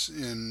elements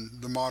in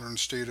the modern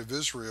state of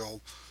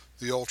Israel,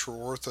 the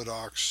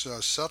ultra-Orthodox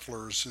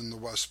settlers in the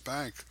West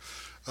Bank,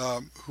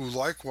 who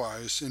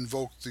likewise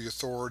invoked the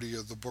authority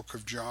of the book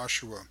of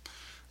Joshua.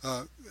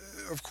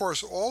 Of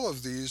course, all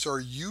of these are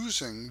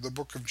using the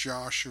book of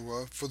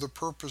Joshua for the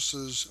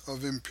purposes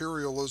of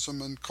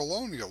imperialism and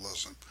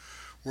colonialism.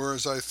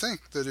 Whereas I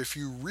think that if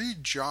you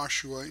read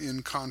Joshua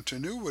in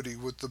continuity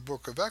with the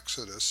book of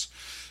Exodus,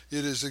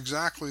 it is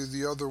exactly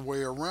the other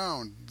way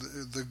around.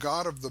 The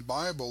God of the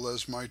Bible,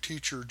 as my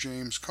teacher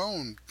James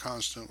Cone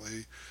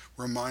constantly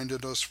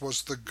reminded us,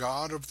 was the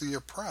God of the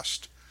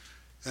oppressed.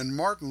 And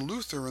Martin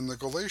Luther in the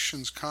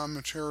Galatians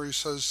commentary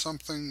says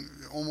something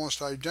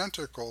almost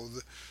identical.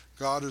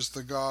 God is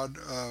the God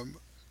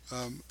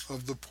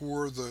of the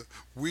poor, the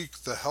weak,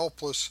 the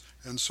helpless,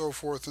 and so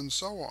forth and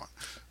so on.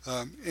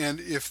 And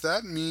if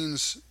that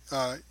means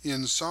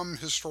in some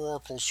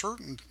historical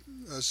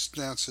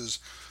circumstances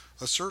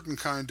a certain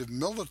kind of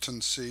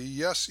militancy,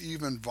 yes,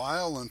 even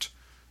violent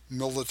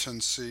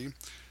militancy,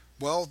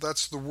 well,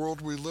 that's the world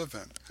we live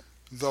in.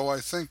 Though I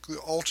think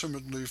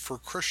ultimately for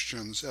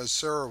Christians, as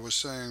Sarah was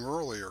saying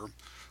earlier,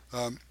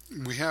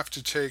 we have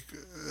to take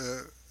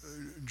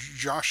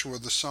Joshua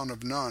the son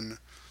of Nun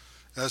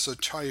as a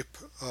type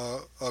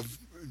of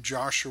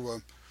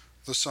Joshua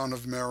the son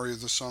of Mary,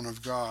 the son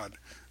of God,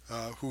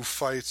 who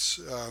fights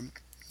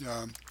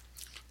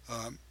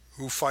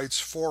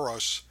for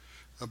us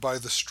by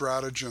the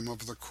stratagem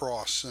of the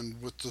cross and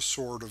with the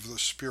sword of the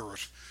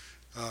Spirit,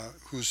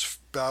 whose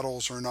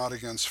battles are not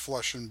against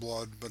flesh and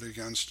blood, but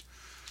against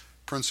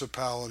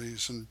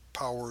principalities and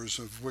powers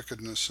of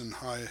wickedness in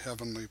high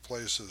heavenly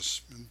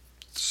places, and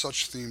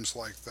such themes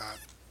like that.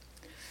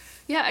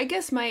 Yeah, I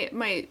guess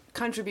my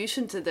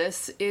contribution to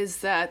this is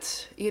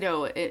that,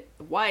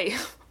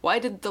 why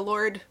did the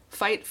Lord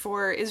fight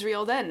for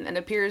Israel then and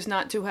appears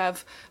not to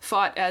have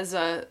fought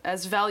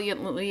as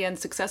valiantly and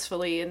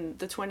successfully in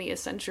the 20th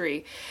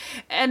century?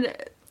 And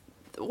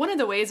one of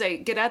the ways I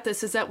get at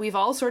this is that we've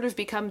all sort of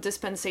become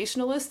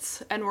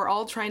dispensationalists, and we're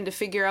all trying to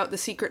figure out the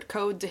secret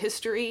code to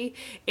history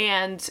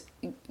and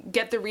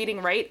get the reading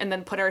right and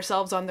then put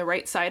ourselves on the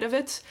right side of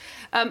it.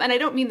 And I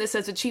don't mean this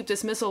as a cheap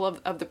dismissal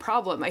of the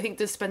problem. I think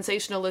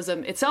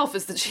dispensationalism itself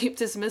is the cheap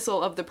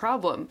dismissal of the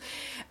problem.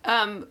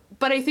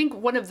 But I think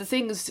one of the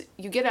things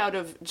you get out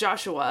of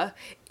Joshua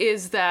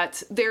is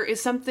that there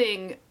is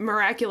something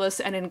miraculous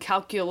and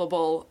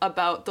incalculable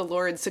about the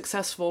Lord's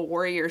successful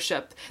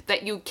warriorship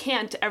that you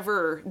can't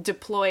ever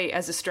deploy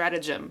as a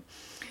stratagem.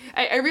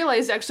 I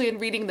realized actually in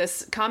reading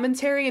this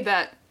commentary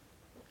that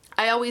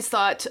I always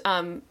thought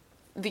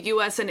the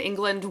US and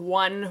England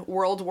won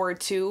World War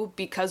II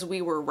because we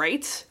were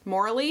right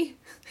morally.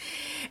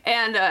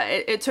 And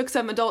it took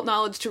some adult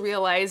knowledge to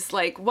realize,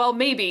 well,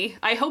 maybe,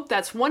 I hope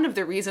that's one of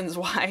the reasons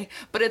why,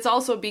 but it's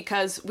also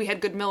because we had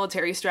good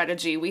military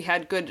strategy, we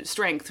had good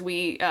strength,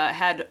 we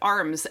had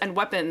arms and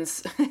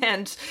weapons,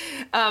 and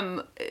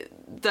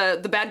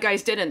the bad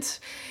guys didn't.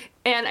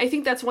 And I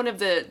think that's one of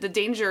the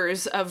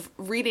dangers of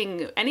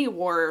reading any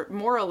war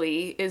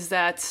morally is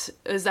that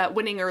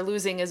winning or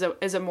losing is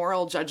a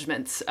moral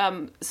judgment.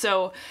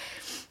 So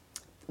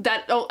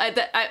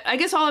I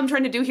guess all I'm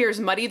trying to do here is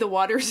muddy the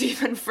waters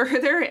even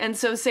further, and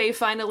so say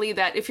finally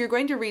that if you're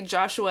going to read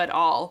Joshua at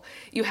all,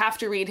 you have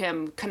to read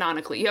him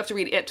canonically. You have to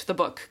read the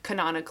book,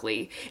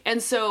 canonically.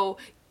 And so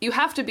you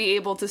have to be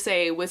able to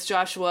say with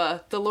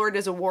Joshua, the Lord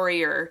is a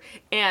warrior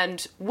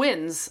and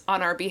wins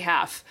on our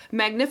behalf,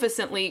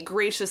 magnificently,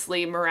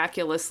 graciously,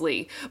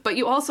 miraculously. But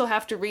you also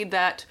have to read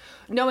that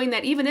knowing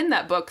that even in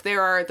that book,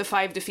 there are the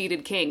 5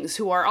 defeated kings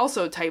who are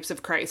also types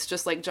of Christ,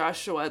 just like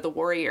Joshua, the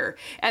warrior.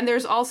 And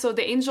there's also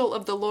the angel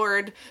of the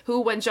Lord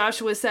who, when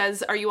Joshua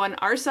says, are you on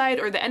our side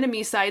or the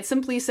enemy's side,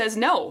 simply says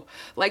no.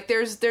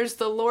 There's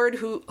the Lord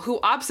who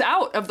opts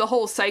out of the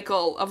whole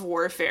cycle of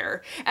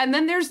warfare. And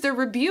then there's the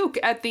rebuke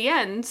at the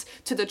end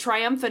to the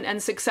triumphant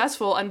and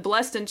successful and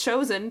blessed and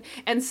chosen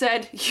and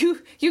said,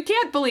 you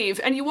can't believe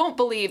and you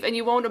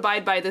won't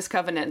abide by this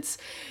covenant.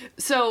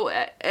 So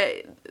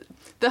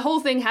the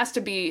whole thing has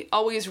to be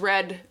always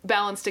read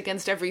balanced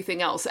against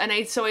everything else. And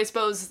I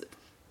suppose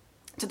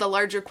to the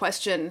larger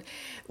question,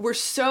 we're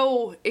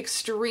so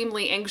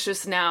extremely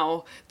anxious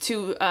now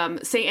to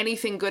say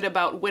anything good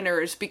about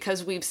winners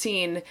because we've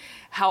seen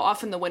how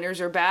often the winners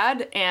are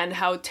bad and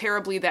how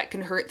terribly that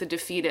can hurt the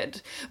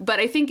defeated. But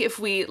I think if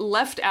we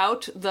left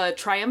out the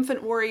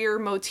triumphant warrior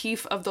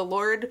motif of the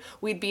Lord,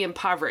 we'd be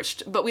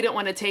impoverished. But we don't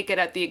want to take it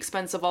at the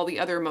expense of all the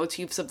other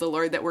motifs of the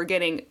Lord that we're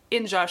getting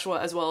in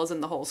Joshua as well as in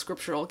the whole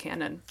scriptural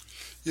canon.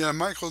 Yeah,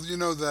 Michael, you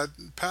know, that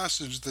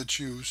passage that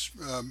you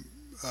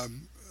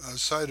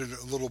cited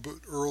a little bit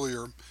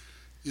earlier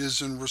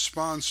is in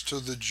response to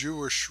the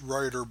Jewish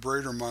writer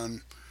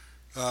Braderman,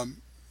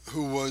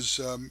 who was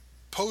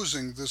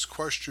posing this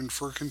question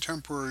for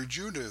contemporary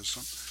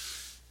Judaism,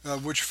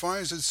 which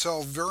finds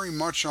itself very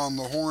much on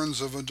the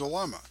horns of a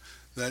dilemma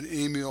that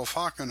Emil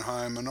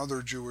Fackenheim,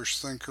 another Jewish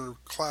thinker,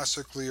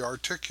 classically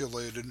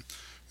articulated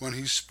when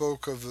he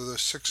spoke of the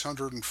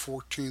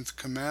 614th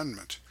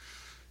commandment.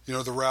 You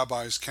know, the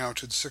rabbis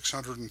counted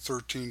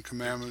 613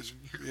 commandments.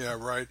 Yeah,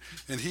 right.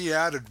 And he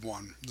added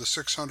one, the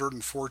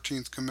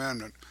 614th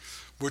commandment,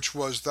 which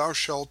was, "Thou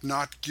shalt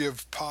not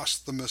give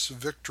posthumous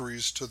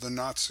victories to the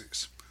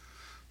Nazis."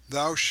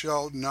 Thou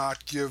shalt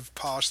not give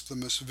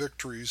posthumous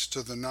victories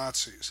to the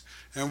Nazis.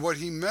 And what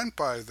he meant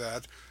by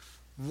that,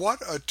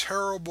 what a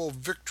terrible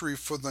victory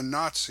for the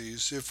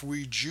Nazis if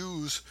we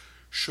Jews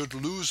should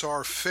lose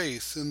our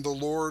faith in the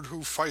Lord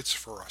who fights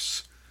for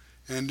us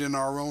and in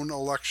our own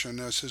election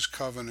as his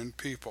covenant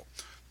people.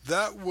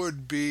 That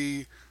would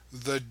be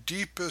the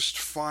deepest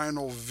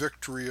final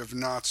victory of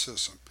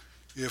Nazism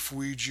if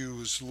we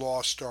Jews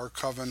lost our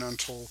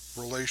covenantal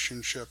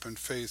relationship and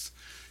faith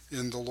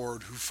in the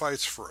Lord who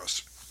fights for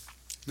us.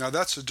 Now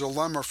that's a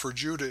dilemma for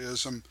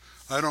Judaism.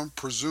 I don't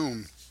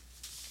presume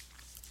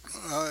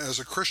as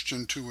a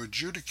Christian to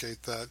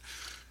adjudicate that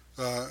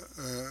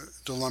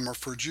dilemma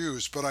for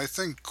Jews, but I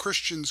think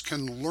Christians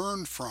can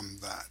learn from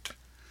that.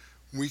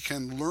 We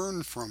can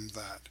learn from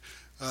that,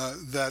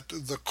 that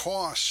the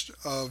cost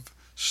of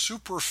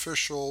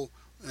superficial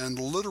and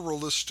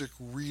literalistic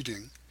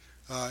reading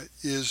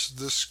is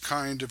this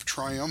kind of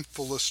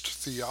triumphalist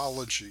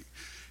theology.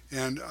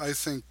 And I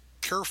think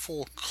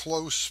careful,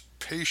 close,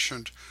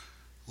 patient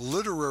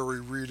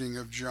literary reading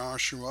of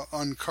Joshua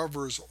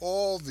uncovers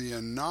all the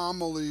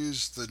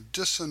anomalies, the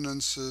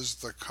dissonances,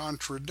 the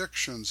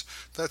contradictions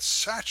that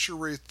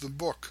saturate the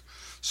book,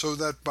 so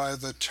that by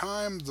the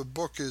time the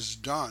book is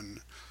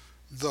done,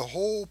 the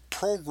whole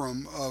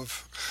program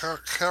of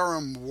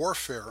Cherem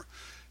warfare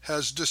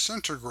has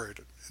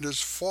disintegrated. It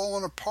has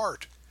fallen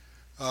apart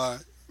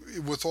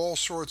with all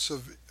sorts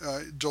of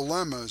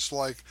dilemmas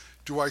like,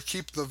 do I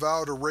keep the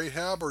vow to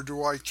Rahab or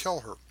do I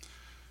kill her?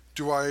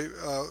 Do I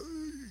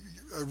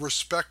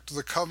respect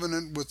the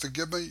covenant with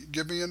the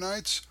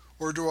Gibeonites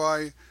or do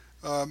I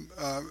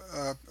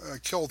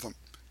kill them?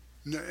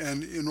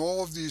 And in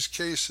all of these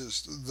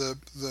cases,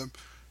 the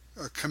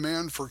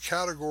command for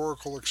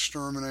categorical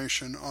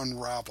extermination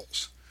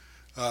unravels.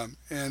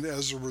 And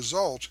as a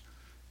result,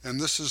 and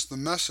this is the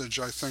message,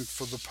 I think,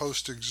 for the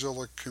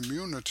post-exilic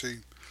community,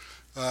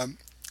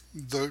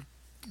 the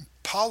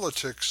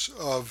politics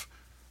of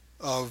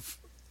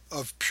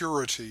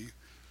purity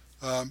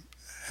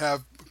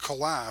have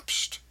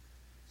collapsed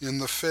in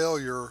the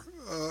failure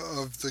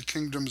of the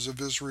kingdoms of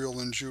Israel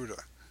and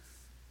Judah.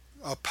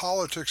 A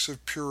politics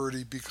of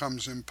purity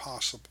becomes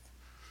impossible.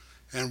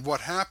 And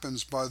what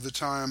happens by the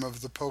time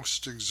of the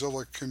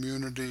post-exilic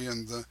community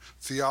and the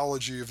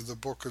theology of the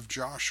book of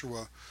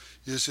Joshua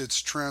is its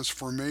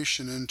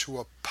transformation into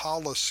a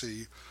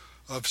policy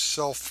of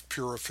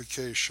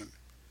self-purification.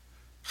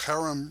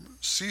 Cherem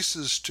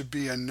ceases to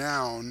be a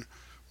noun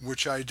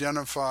which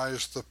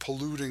identifies the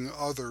polluting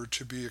other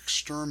to be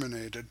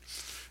exterminated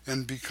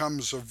and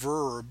becomes a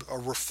verb, a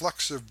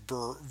reflexive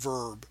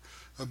verb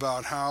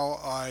about how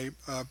I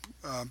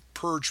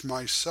purge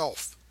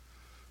myself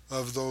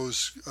of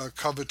those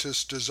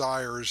covetous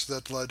desires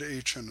that led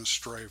Achan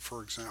astray,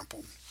 for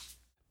example.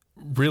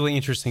 Really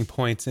interesting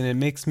points, and it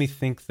makes me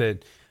think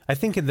that I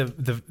think in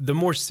the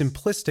more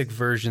simplistic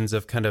versions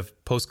of kind of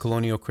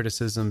post-colonial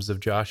criticisms of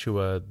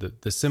Joshua, the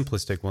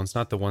simplistic ones,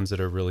 not the ones that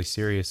are really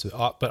serious,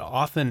 but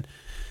often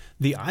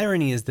the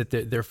irony is that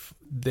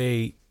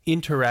they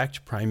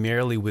interact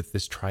primarily with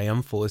this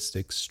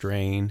triumphalistic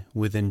strain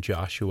within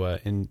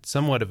Joshua in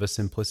somewhat of a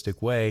simplistic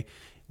way,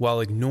 while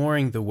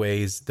ignoring the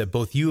ways that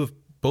both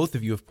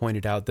of you have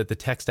pointed out that the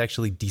text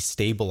actually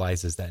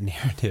destabilizes that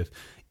narrative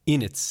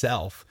in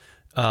itself.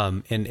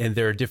 And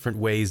there are different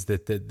ways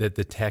that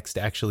the text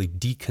actually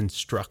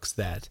deconstructs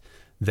that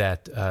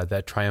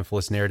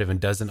triumphalist narrative and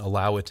doesn't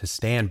allow it to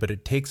stand. But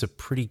it takes a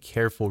pretty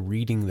careful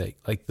reading that,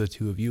 like the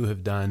two of you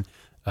have done,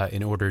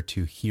 in order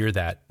to hear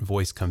that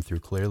voice come through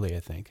clearly, I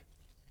think.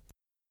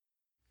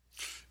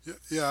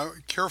 Yeah,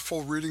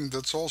 careful reading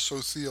that's also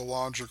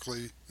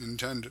theologically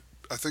intended.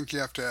 I think you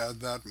have to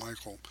add that,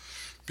 Michael,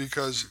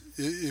 because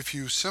if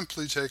you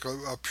simply take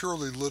a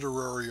purely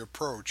literary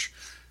approach,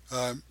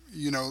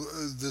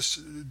 this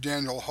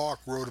Daniel Hawk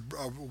wrote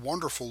a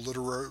wonderful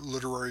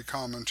literary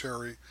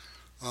commentary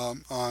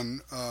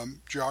on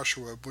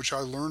Joshua, which I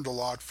learned a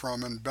lot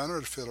from and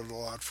benefited a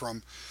lot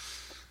from.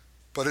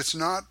 But it's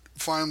not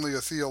finally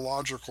a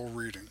theological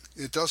reading.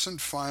 It doesn't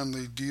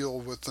finally deal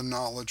with the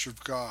knowledge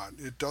of God.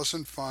 It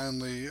doesn't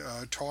finally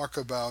talk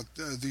about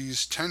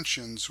these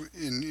tensions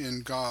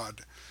in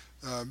God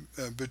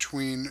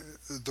between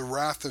the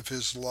wrath of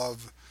his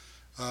love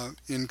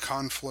in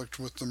conflict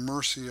with the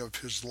mercy of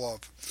his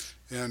love,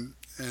 and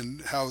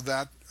how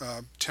that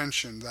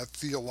tension, that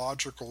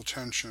theological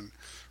tension,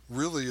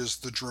 really is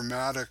the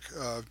dramatic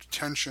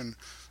tension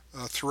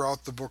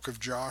throughout the book of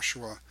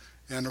Joshua.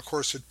 And of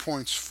course it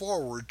points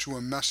forward to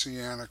a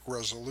messianic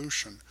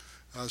resolution.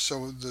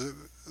 So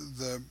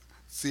the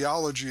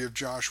theology of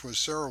Joshua,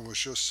 Sarah was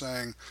just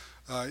saying,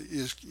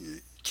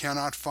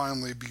 cannot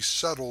finally be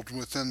settled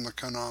within the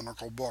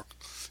canonical book.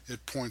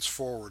 It points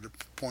forward, it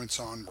points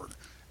onward,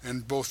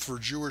 and both for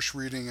Jewish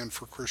reading and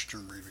for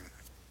Christian reading.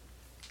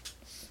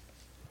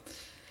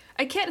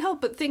 I can't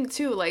help but think,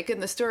 too, like in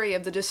the story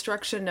of the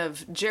destruction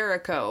of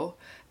Jericho,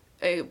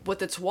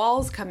 with its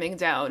walls coming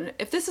down,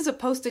 if this is a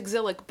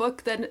post-exilic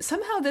book, then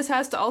somehow this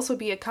has to also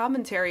be a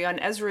commentary on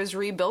Ezra's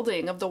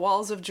rebuilding of the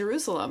walls of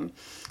Jerusalem.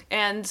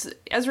 And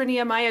Ezra and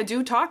Nehemiah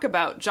do talk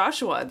about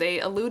Joshua. They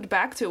allude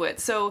back to it.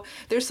 So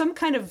there's some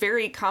kind of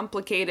very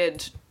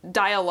complicated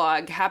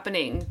dialogue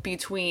happening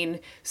between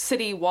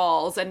city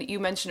walls, and you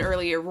mentioned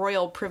earlier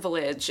royal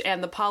privilege,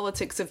 and the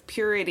politics of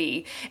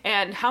purity,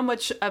 and how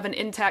much of an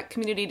intact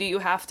community do you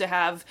have to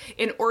have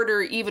in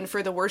order even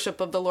for the worship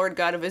of the Lord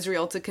God of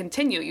Israel to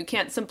continue. You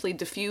can't simply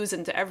diffuse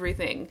into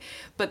everything.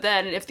 But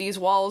then if these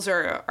walls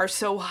are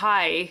so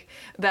high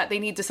that they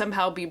need to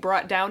somehow be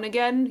brought down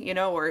again,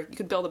 or you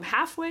could build them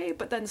halfway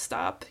but then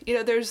stop,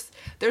 there's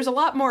a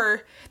lot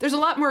more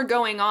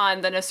going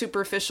on than a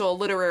superficial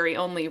literary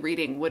only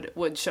reading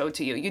would show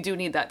to you. You do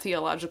need that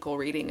theological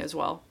reading as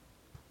well,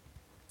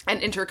 and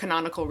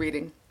intercanonical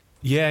reading.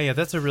 Yeah,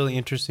 that's a really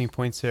interesting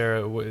point,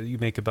 Sarah, what you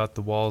make about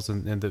the walls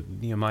and the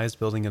Nehemiah's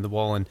building and the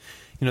wall. And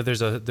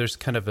there's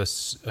kind of a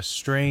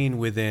strain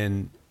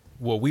within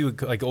what we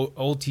would, like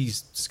Old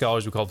Testament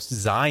scholars would call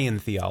Zion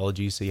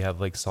theology. So you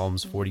have like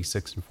Psalms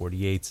 46 and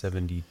 48,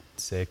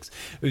 76.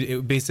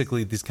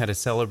 Basically these kind of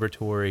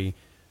celebratory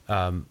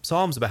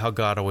psalms about how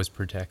God always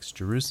protects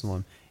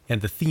Jerusalem.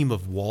 And the theme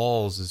of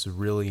walls is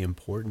really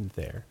important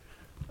there.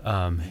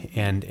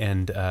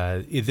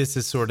 This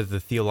is sort of the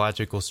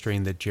theological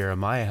strain that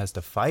Jeremiah has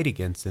to fight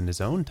against in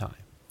his own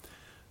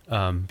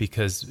time.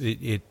 Because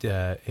it's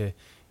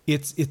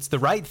the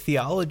right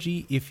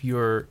theology if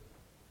you're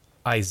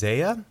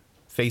Isaiah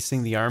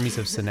facing the armies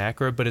of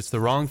Sennacherib, but it's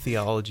the wrong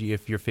theology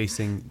if you're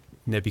facing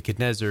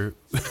Nebuchadnezzar.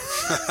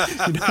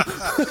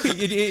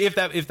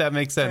 If that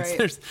makes sense. Right.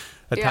 There's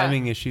a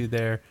timing issue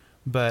there.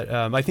 But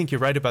I think you're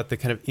right about the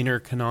kind of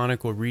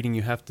intercanonical reading.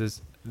 You have to;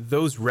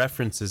 those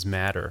references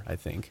matter, I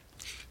think.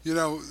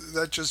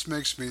 That just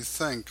makes me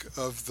think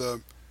of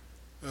the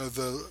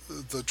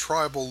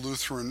tribal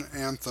Lutheran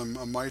anthem,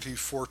 "A Mighty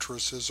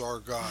Fortress Is Our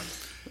God,"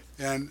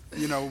 and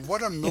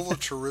what a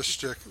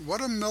militaristic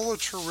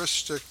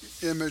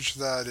image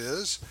that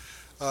is.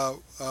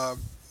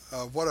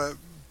 What a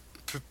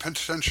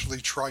potentially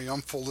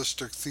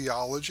triumphalistic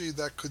theology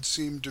that could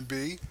seem to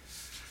be.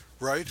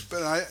 Right,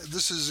 but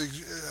this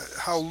is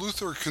how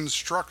Luther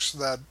constructs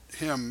that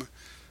hymn.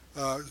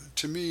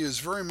 To me, is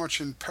very much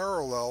in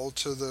parallel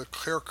to the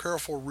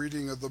careful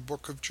reading of the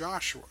book of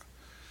Joshua,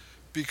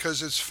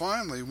 because it's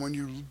finally, when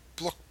you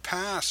look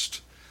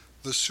past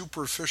the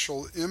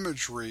superficial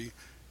imagery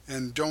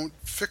and don't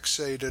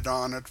fixate it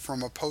on it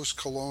from a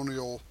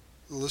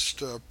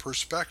post-colonialist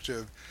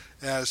perspective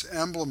as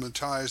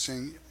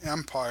emblematizing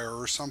empire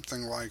or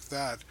something like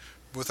that,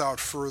 without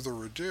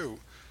further ado.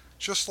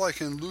 Just like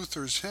in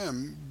Luther's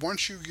hymn,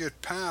 once you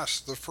get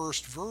past the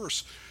first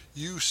verse,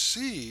 you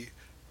see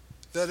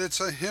that it's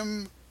a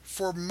hymn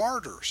for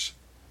martyrs.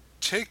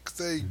 Take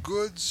they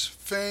goods,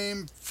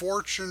 fame,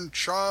 fortune,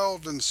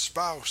 child, and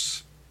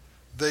spouse.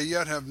 They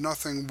yet have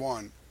nothing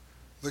won.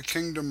 The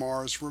kingdom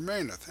ours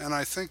remaineth. And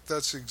I think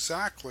that's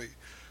exactly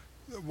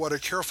what a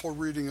careful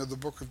reading of the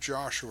book of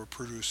Joshua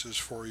produces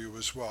for you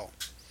as well.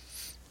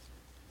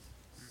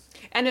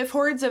 And if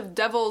hordes of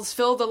devils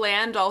fill the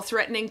land all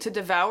threatening to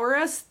devour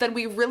us, then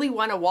we really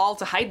want a wall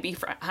to hide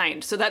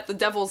behind so that the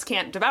devils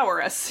can't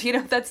devour us.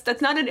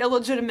 That's not an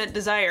illegitimate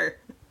desire.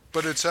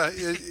 But it's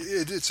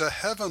a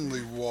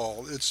heavenly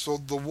wall. It's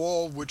the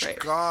wall which right.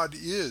 God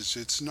is.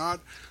 It's not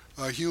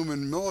a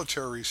human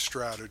military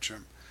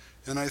stratagem.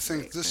 And I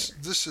think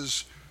this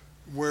is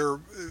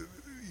where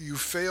you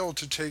fail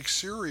to take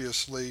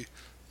seriously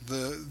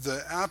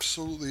the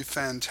absolutely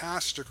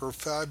fantastic or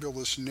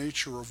fabulous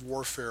nature of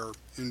warfare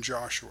in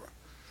Joshua.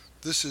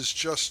 This is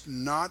just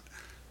not,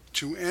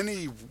 to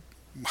any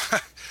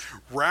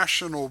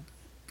rational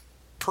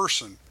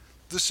person,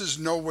 this is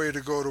no way to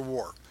go to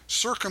war.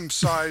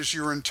 Circumcise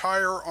your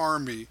entire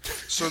army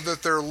so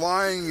that they're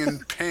lying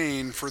in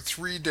pain for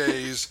 3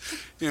 days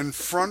in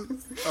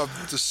front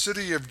of the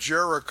city of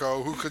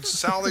Jericho, who could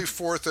sally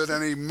forth at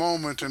any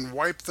moment and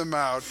wipe them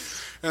out,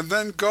 and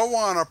then go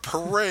on a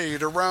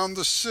parade around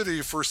the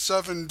city for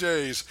 7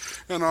 days.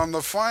 And on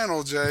the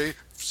final day,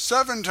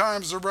 7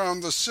 times around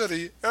the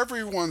city,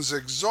 everyone's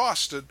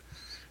exhausted,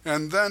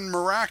 and then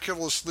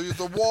miraculously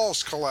the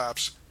walls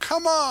collapse.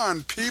 Come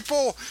on,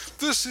 people!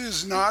 This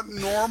is not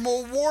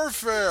normal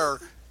warfare.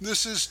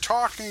 This is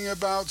talking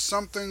about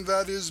something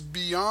that is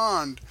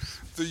beyond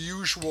the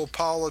usual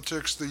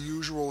politics, the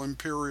usual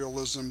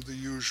imperialism, the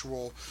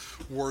usual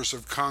wars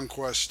of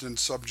conquest and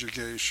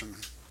subjugation.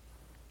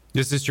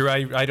 This is true.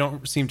 I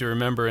don't seem to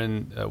remember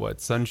in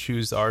Sun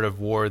Tzu's Art of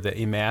War that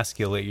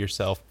emasculate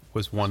yourself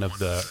was one of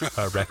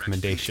the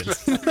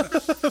recommendations.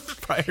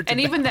 Prior to and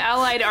that. Even the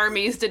Allied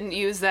armies didn't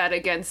use that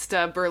against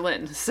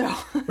Berlin. So,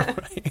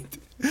 right.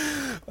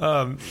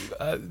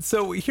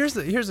 So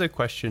here's a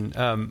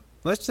question.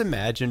 Let's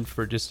imagine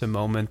for just a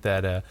moment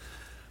that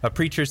a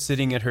preacher's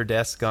sitting at her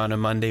desk on a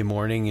Monday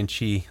morning, and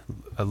she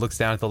looks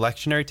down at the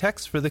lectionary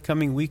text for the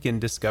coming week and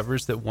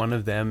discovers that one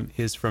of them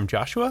is from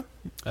Joshua.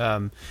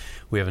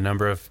 We have a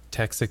number of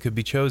texts that could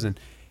be chosen.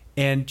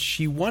 And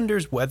she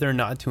wonders whether or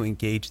not to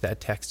engage that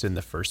text in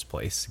the first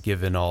place,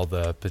 given all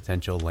the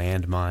potential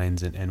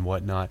landmines and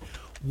whatnot.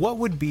 What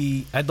would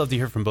be, I'd love to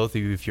hear from both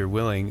of you if you're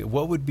willing,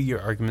 what would be your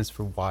arguments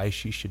for why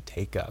she should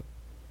take up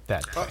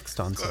that text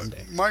on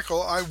Sunday?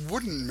 Michael, I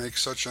wouldn't make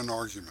such an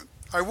argument.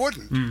 I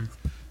wouldn't.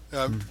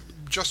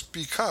 Just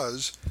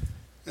because,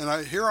 and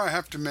I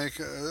have to make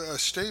a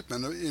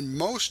statement, in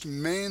most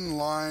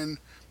mainline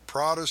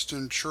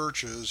Protestant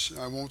churches,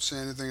 I won't say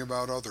anything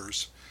about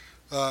others,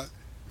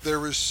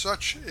 there is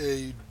such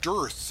a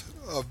dearth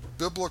of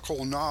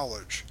biblical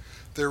knowledge.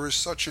 There is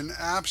such an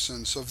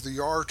absence of the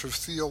art of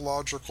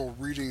theological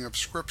reading of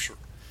Scripture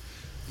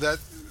that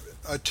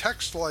a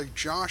text like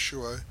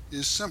Joshua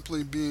is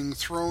simply being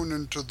thrown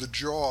into the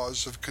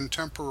jaws of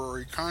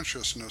contemporary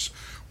consciousness,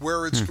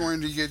 where it's going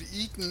to get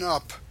eaten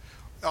up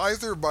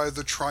either by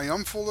the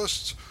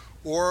triumphalists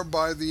or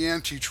by the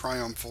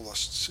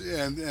anti-triumphalists.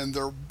 And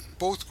they're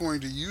both going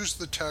to use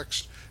the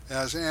text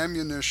as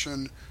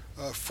ammunition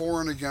for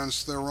and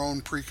against their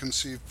own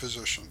preconceived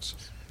positions.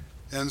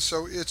 And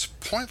so it's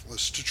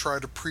pointless to try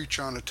to preach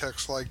on a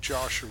text like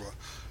Joshua.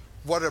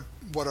 What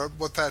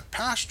that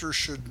pastor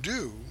should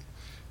do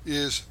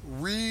is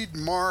read,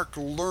 mark,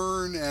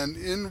 learn, and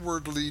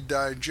inwardly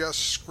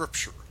digest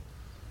Scripture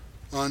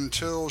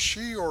until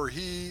she or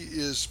he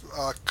is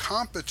a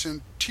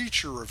competent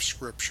teacher of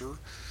Scripture,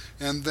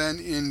 and then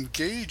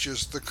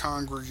engages the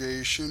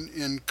congregation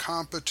in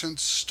competent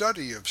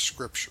study of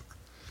Scripture.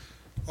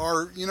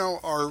 Our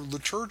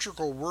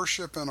liturgical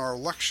worship and our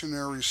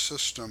lectionary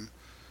system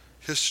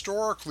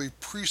historically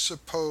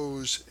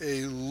presuppose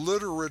a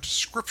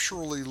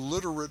scripturally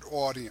literate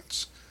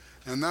audience.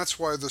 And that's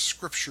why the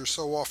Scripture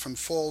so often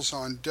falls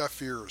on deaf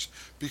ears,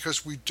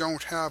 because we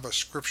don't have a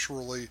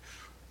scripturally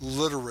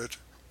literate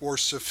or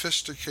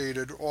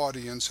sophisticated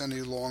audience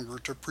any longer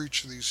to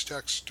preach these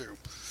texts to.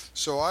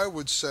 So I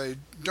would say,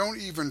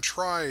 don't even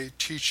try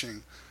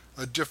teaching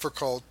a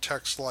difficult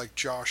text like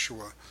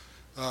Joshua.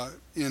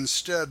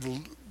 Instead,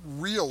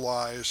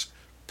 realize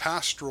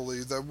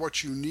pastorally that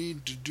what you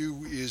need to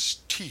do is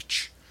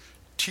teach.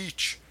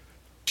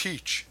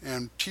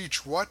 And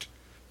teach what?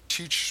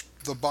 Teach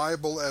the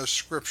Bible as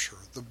Scripture.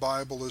 The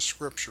Bible is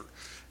Scripture.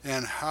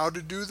 And how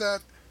to do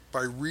that?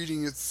 By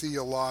reading it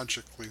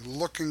theologically,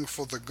 looking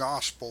for the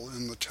gospel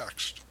in the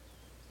text.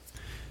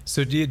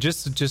 So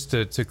just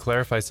to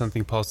clarify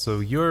something, Paul, so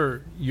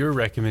your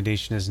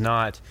recommendation is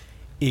not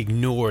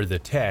ignore the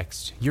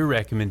text. Your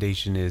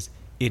recommendation is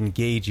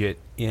engage it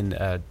in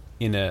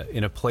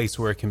a place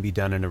where it can be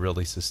done in a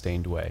really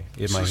sustained way.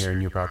 Am I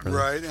hearing you properly?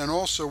 Right, and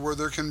also where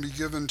there can be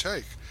give and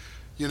take.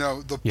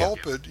 The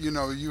pulpit,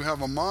 you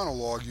have a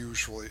monologue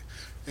usually,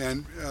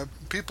 and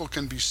people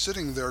can be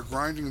sitting there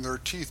grinding their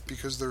teeth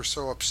because they're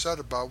so upset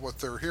about what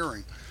they're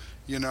hearing,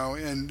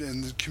 and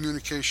the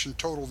communication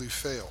totally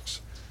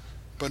fails.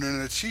 But in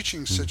a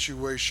teaching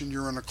situation,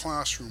 you're in a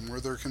classroom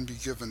where there can be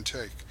give and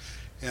take.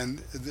 And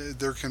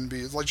there can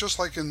be, just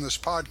like in this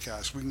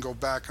podcast, we can go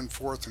back and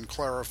forth and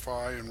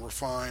clarify and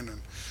refine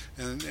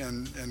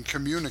and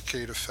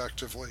communicate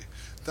effectively.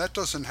 That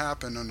doesn't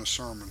happen in a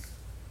sermon.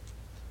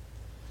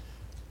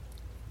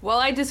 Well,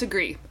 I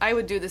disagree. I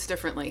would do this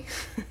differently.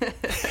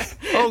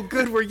 Oh,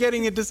 good. We're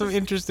getting into some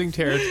interesting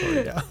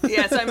territory now.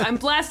 Yes, I'm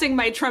blasting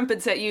my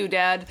trumpets at you,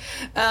 Dad.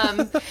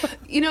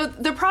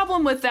 The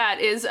problem with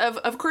that is,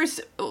 of course,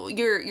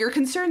 your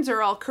concerns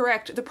are all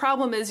correct. The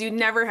problem is you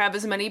never have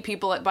as many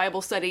people at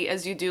Bible study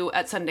as you do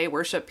at Sunday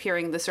worship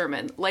hearing the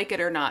sermon, like it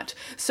or not.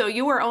 So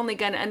you are only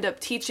going to end up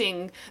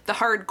teaching the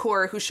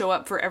hardcore who show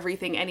up for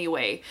everything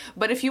anyway.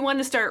 But if you want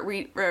to start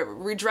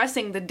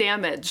redressing the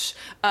damage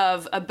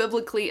of a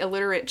biblically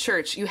illiterate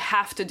church, you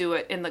have to do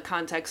it in the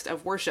context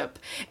of worship.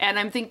 And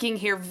I'm thinking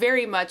here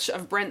very much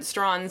of Brent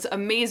Strawn's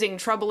amazing,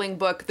 troubling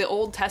book, The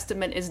Old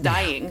Testament is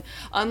Dying.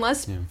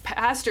 Unless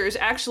pastors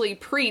actually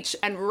preach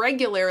and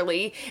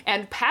regularly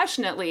and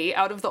passionately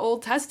out of the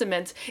Old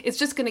Testament, it's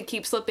just going to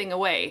keep slipping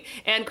away.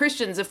 And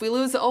Christians, if we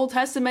lose the Old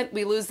Testament,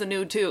 we lose the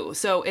New too.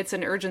 So it's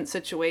an urgent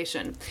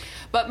situation.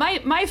 But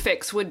my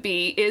fix would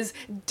be is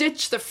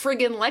ditch the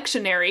friggin'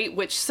 lectionary,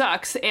 which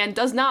sucks and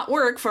does not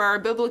work for our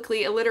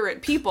biblically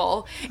illiterate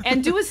people,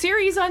 and do do a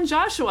series on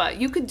Joshua.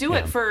 You could do Yeah.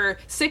 it for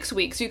 6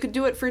 weeks. You could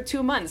do it for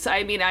 2 months.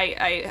 I mean,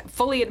 I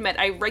fully admit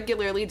I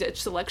regularly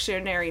ditch the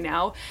lectionary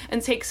now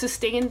and take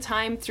sustained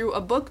time through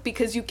a book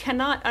because you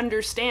cannot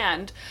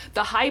understand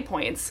the high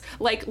points,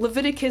 like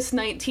Leviticus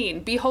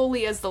 19, be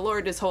holy as the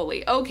Lord is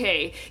holy.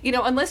 Okay,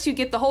 unless you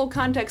get the whole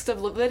context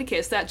of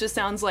Leviticus, that just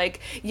sounds like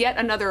yet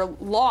another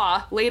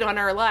law laid on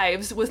our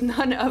lives with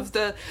none of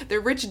the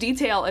rich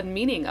detail and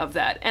meaning of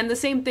that. And the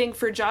same thing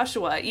for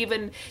Joshua.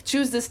 Even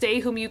choose this day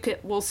whom you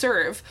will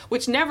serve,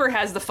 which never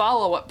has the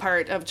follow-up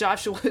part of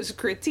Joshua's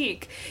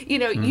critique.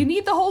 You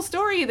need the whole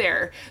story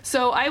there.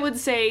 So I would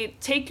say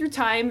take your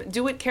time,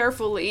 do it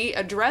carefully,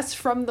 address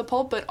from the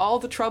pulpit all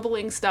the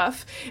troubling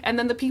stuff, and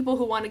then the people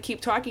who want to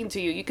keep talking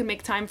to you, you can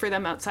make time for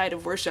them outside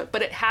of worship.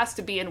 But it has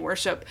to be in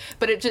worship.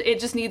 But it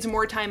just needs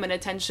more time and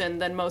attention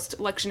than most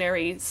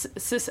lectionary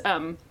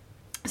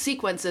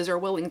sequences are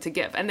willing to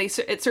give, and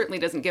it certainly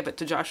doesn't give it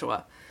to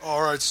Joshua.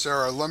 All right,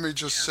 Sarah, let me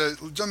just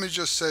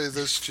say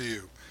this to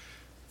you.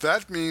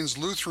 That means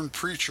Lutheran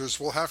preachers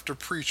will have to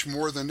preach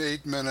more than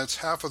 8 minutes,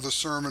 half of the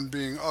sermon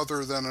being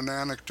other than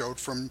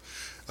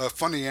a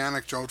funny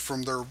anecdote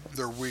from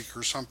their week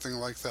or something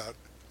like that.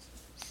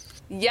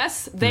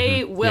 Yes,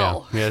 they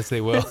will. Yeah. Yes,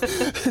 they will.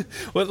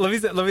 Well,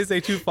 let me say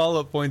 2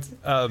 follow-up points.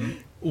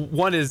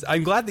 One is,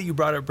 I'm glad that you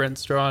brought up Brent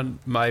Strawn,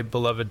 my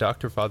beloved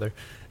doctor father.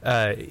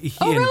 Really?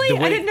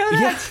 I didn't know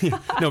that. Yeah.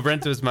 No,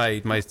 Brent was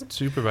my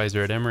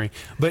supervisor at Emory,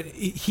 but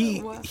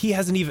he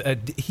hasn't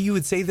even. He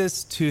would say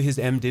this to his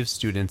MDiv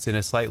students in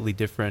a slightly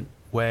different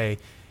way.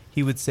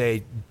 He would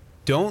say,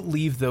 "Don't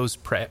leave those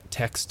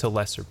texts to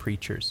lesser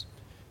preachers."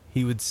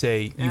 He would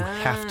say, "You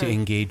have to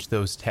engage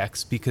those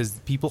texts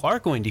because people are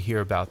going to hear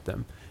about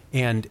them."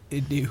 And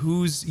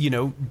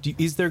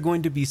is there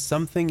going to be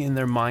something in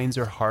their minds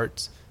or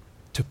hearts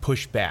to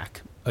push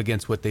back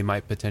against what they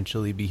might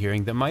potentially be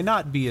hearing that might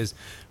not be as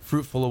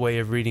fruitful a way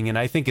of reading? And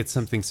I think it's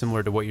something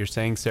similar to what you're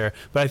saying, Sarah.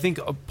 But I think,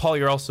 Paul,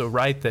 you're also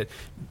right that,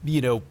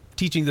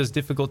 teaching those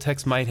difficult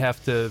texts we might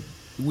have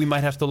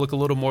to look a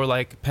little more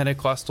like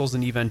Pentecostals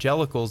and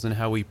evangelicals in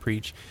how we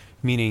preach,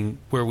 meaning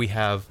where we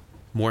have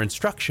more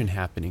instruction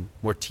happening,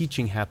 more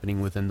teaching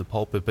happening within the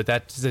pulpit. But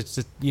that's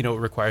it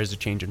requires a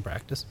change in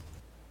practice.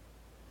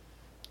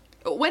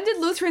 When did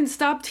Lutherans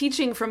stop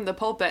teaching from the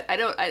pulpit?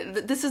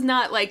 This is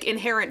not like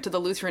inherent to the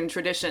Lutheran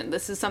tradition.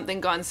 This is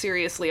something gone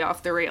seriously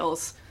off the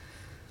rails.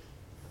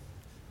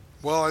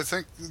 Well, I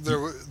think there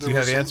Do you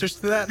have answers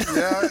to that?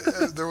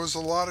 Yeah, there was a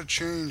lot of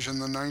change in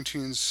the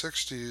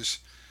 1960s,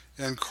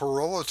 and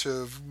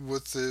correlative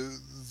with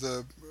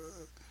the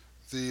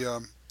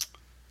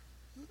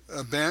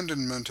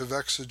abandonment of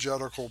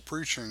exegetical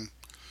preaching.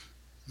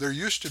 There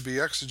used to be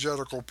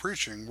exegetical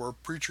preaching where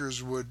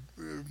preachers would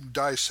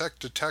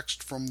dissect a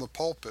text from the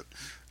pulpit.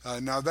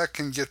 Now that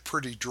can get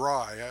pretty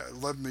dry.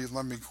 Let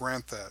me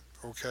grant that.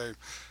 Okay,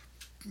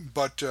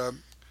 but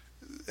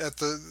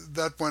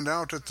that went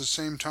out at the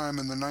same time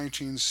in the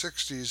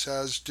 1960s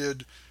as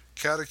did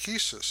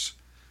catechesis.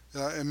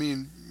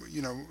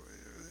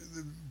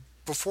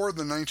 Before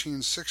the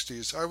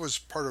 1960s, I was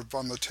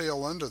on the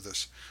tail end of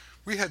this.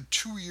 We had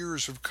 2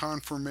 years of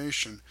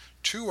confirmation,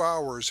 2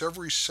 hours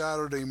every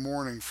Saturday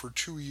morning for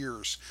 2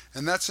 years,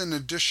 and that's in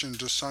addition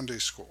to Sunday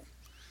school.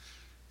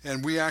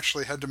 And we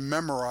actually had to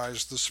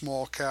memorize the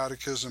small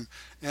catechism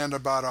and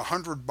about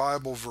 100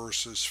 Bible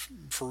verses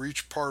for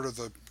each part of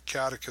the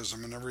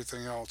catechism and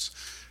everything else.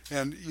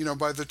 And,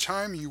 by the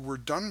time you were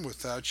done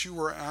with that, you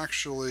were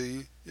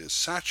actually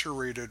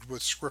saturated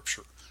with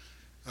Scripture.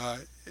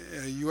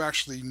 You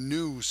actually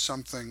knew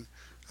something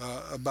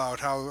about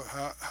how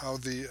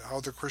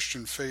the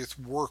Christian faith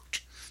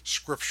worked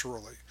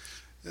scripturally.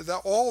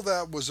 All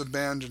that was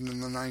abandoned in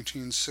the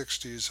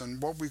 1960s,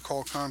 and what we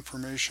call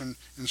confirmation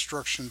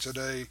instruction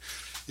today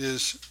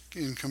is,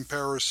 in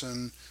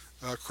comparison,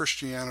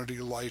 Christianity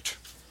light.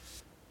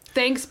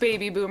 Thanks,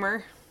 baby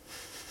boomer.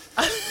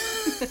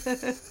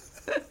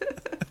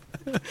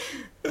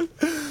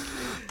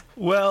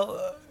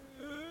 Well,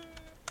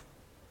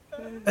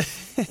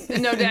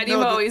 no, Dad,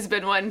 you've always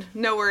been one.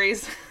 No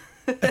worries.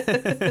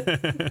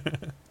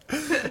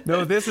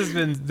 No, this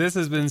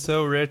has been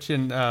so rich,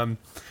 and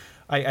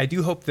I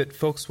do hope that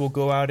folks will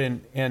go out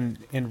and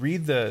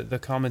read the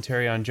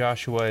commentary on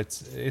Joshua.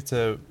 It's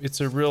a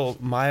real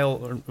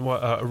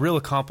a real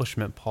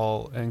accomplishment,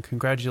 Paul, and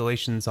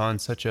congratulations on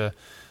such a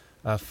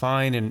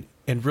fine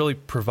and really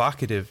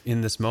provocative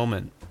in this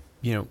moment,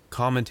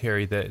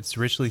 commentary that it's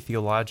richly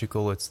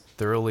theological, it's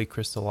thoroughly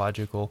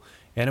Christological,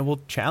 and it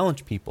will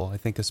challenge people, I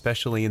think,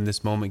 especially in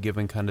this moment,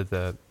 given kind of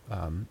the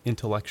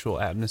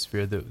intellectual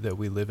atmosphere that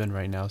we live in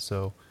right now.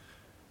 So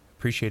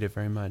appreciate it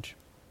very much.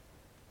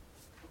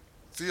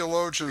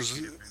 Theologians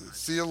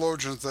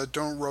that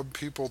don't rub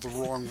people the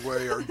wrong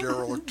way are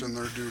derelict in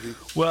their duty.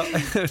 Well,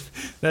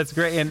 that's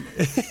great. And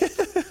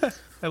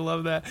I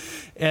love that.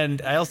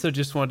 And I also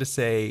just want to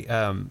say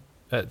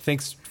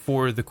thanks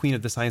for the Queen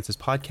of the Sciences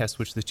podcast,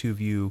 which the two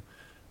of you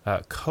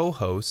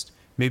co-host.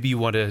 Maybe you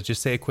want to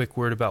just say a quick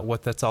word about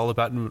what that's all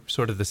about and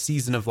sort of the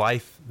season of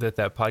life that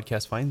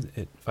podcast finds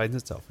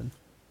itself in.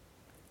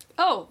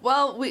 Oh,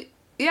 well,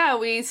 Yeah,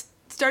 we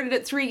started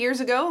it 3 years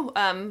ago.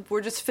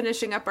 We're just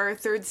finishing up our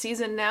third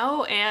season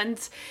now, and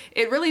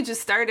it really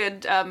just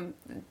started.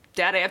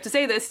 Dad, I have to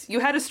say this.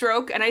 You had a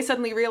stroke, and I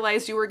suddenly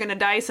realized you were going to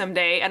die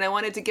someday, and I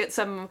wanted to get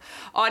some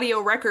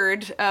audio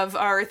record of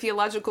our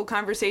theological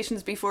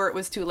conversations before it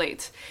was too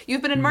late.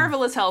 You've been in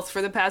marvelous health for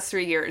the past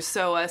 3 years,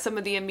 so some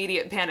of the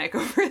immediate panic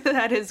over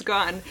that is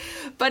gone.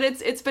 But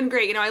it's been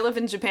great. You know, I live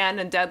in Japan,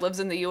 and Dad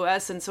lives in the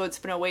U.S., and so it's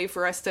been a way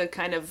for us to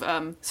kind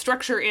of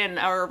structure in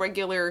our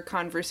regular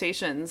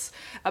conversations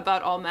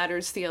about all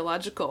matters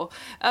theological.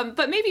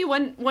 But maybe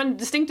one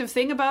distinctive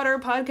thing about our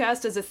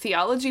podcast as a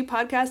theology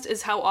podcast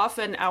is how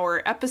often our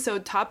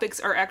episode topics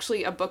are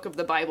actually a book of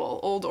the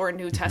Bible, Old or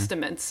New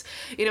Testaments.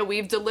 You know,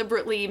 we've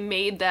deliberately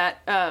made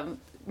that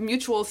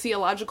mutual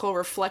theological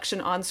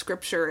reflection on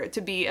Scripture to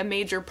be a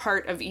major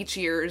part of each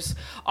year's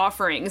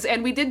offerings.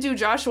 And we did do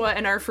Joshua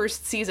in our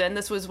first season.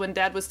 This was when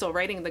Dad was still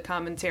writing the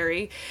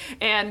commentary.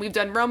 And we've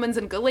done Romans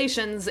and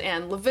Galatians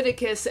and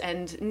Leviticus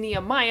and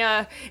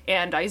Nehemiah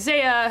and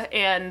Isaiah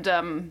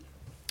and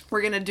we're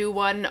going to do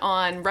one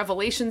on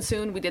Revelation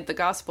soon. We did the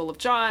Gospel of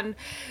John.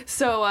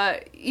 So,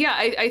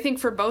 I think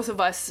for both of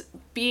us,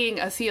 being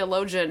a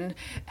theologian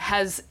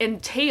has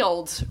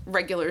entailed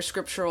regular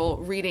scriptural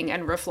reading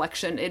and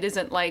reflection. It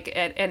isn't like,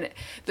 and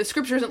the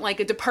scripture isn't like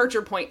a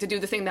departure point to do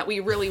the thing that we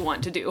really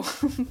want to do.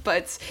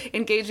 But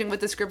engaging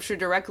with the scripture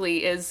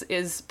directly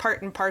is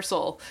part and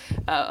parcel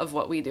of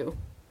what we do.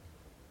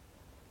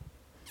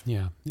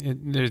 Yeah,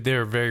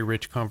 they're very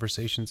rich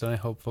conversations, and I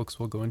hope folks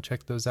will go and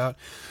check those out.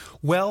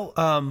 Well,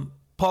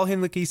 Paul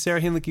Hinlicky,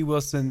 Sarah Hinlicky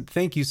Wilson,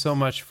 thank you so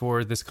much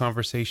for this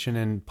conversation,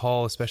 and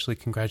Paul, especially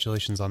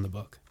congratulations on the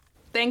book.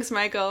 Thanks,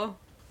 Michael.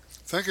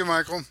 Thank you,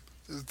 Michael.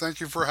 Thank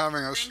you for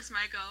having us. Thanks,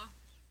 Michael.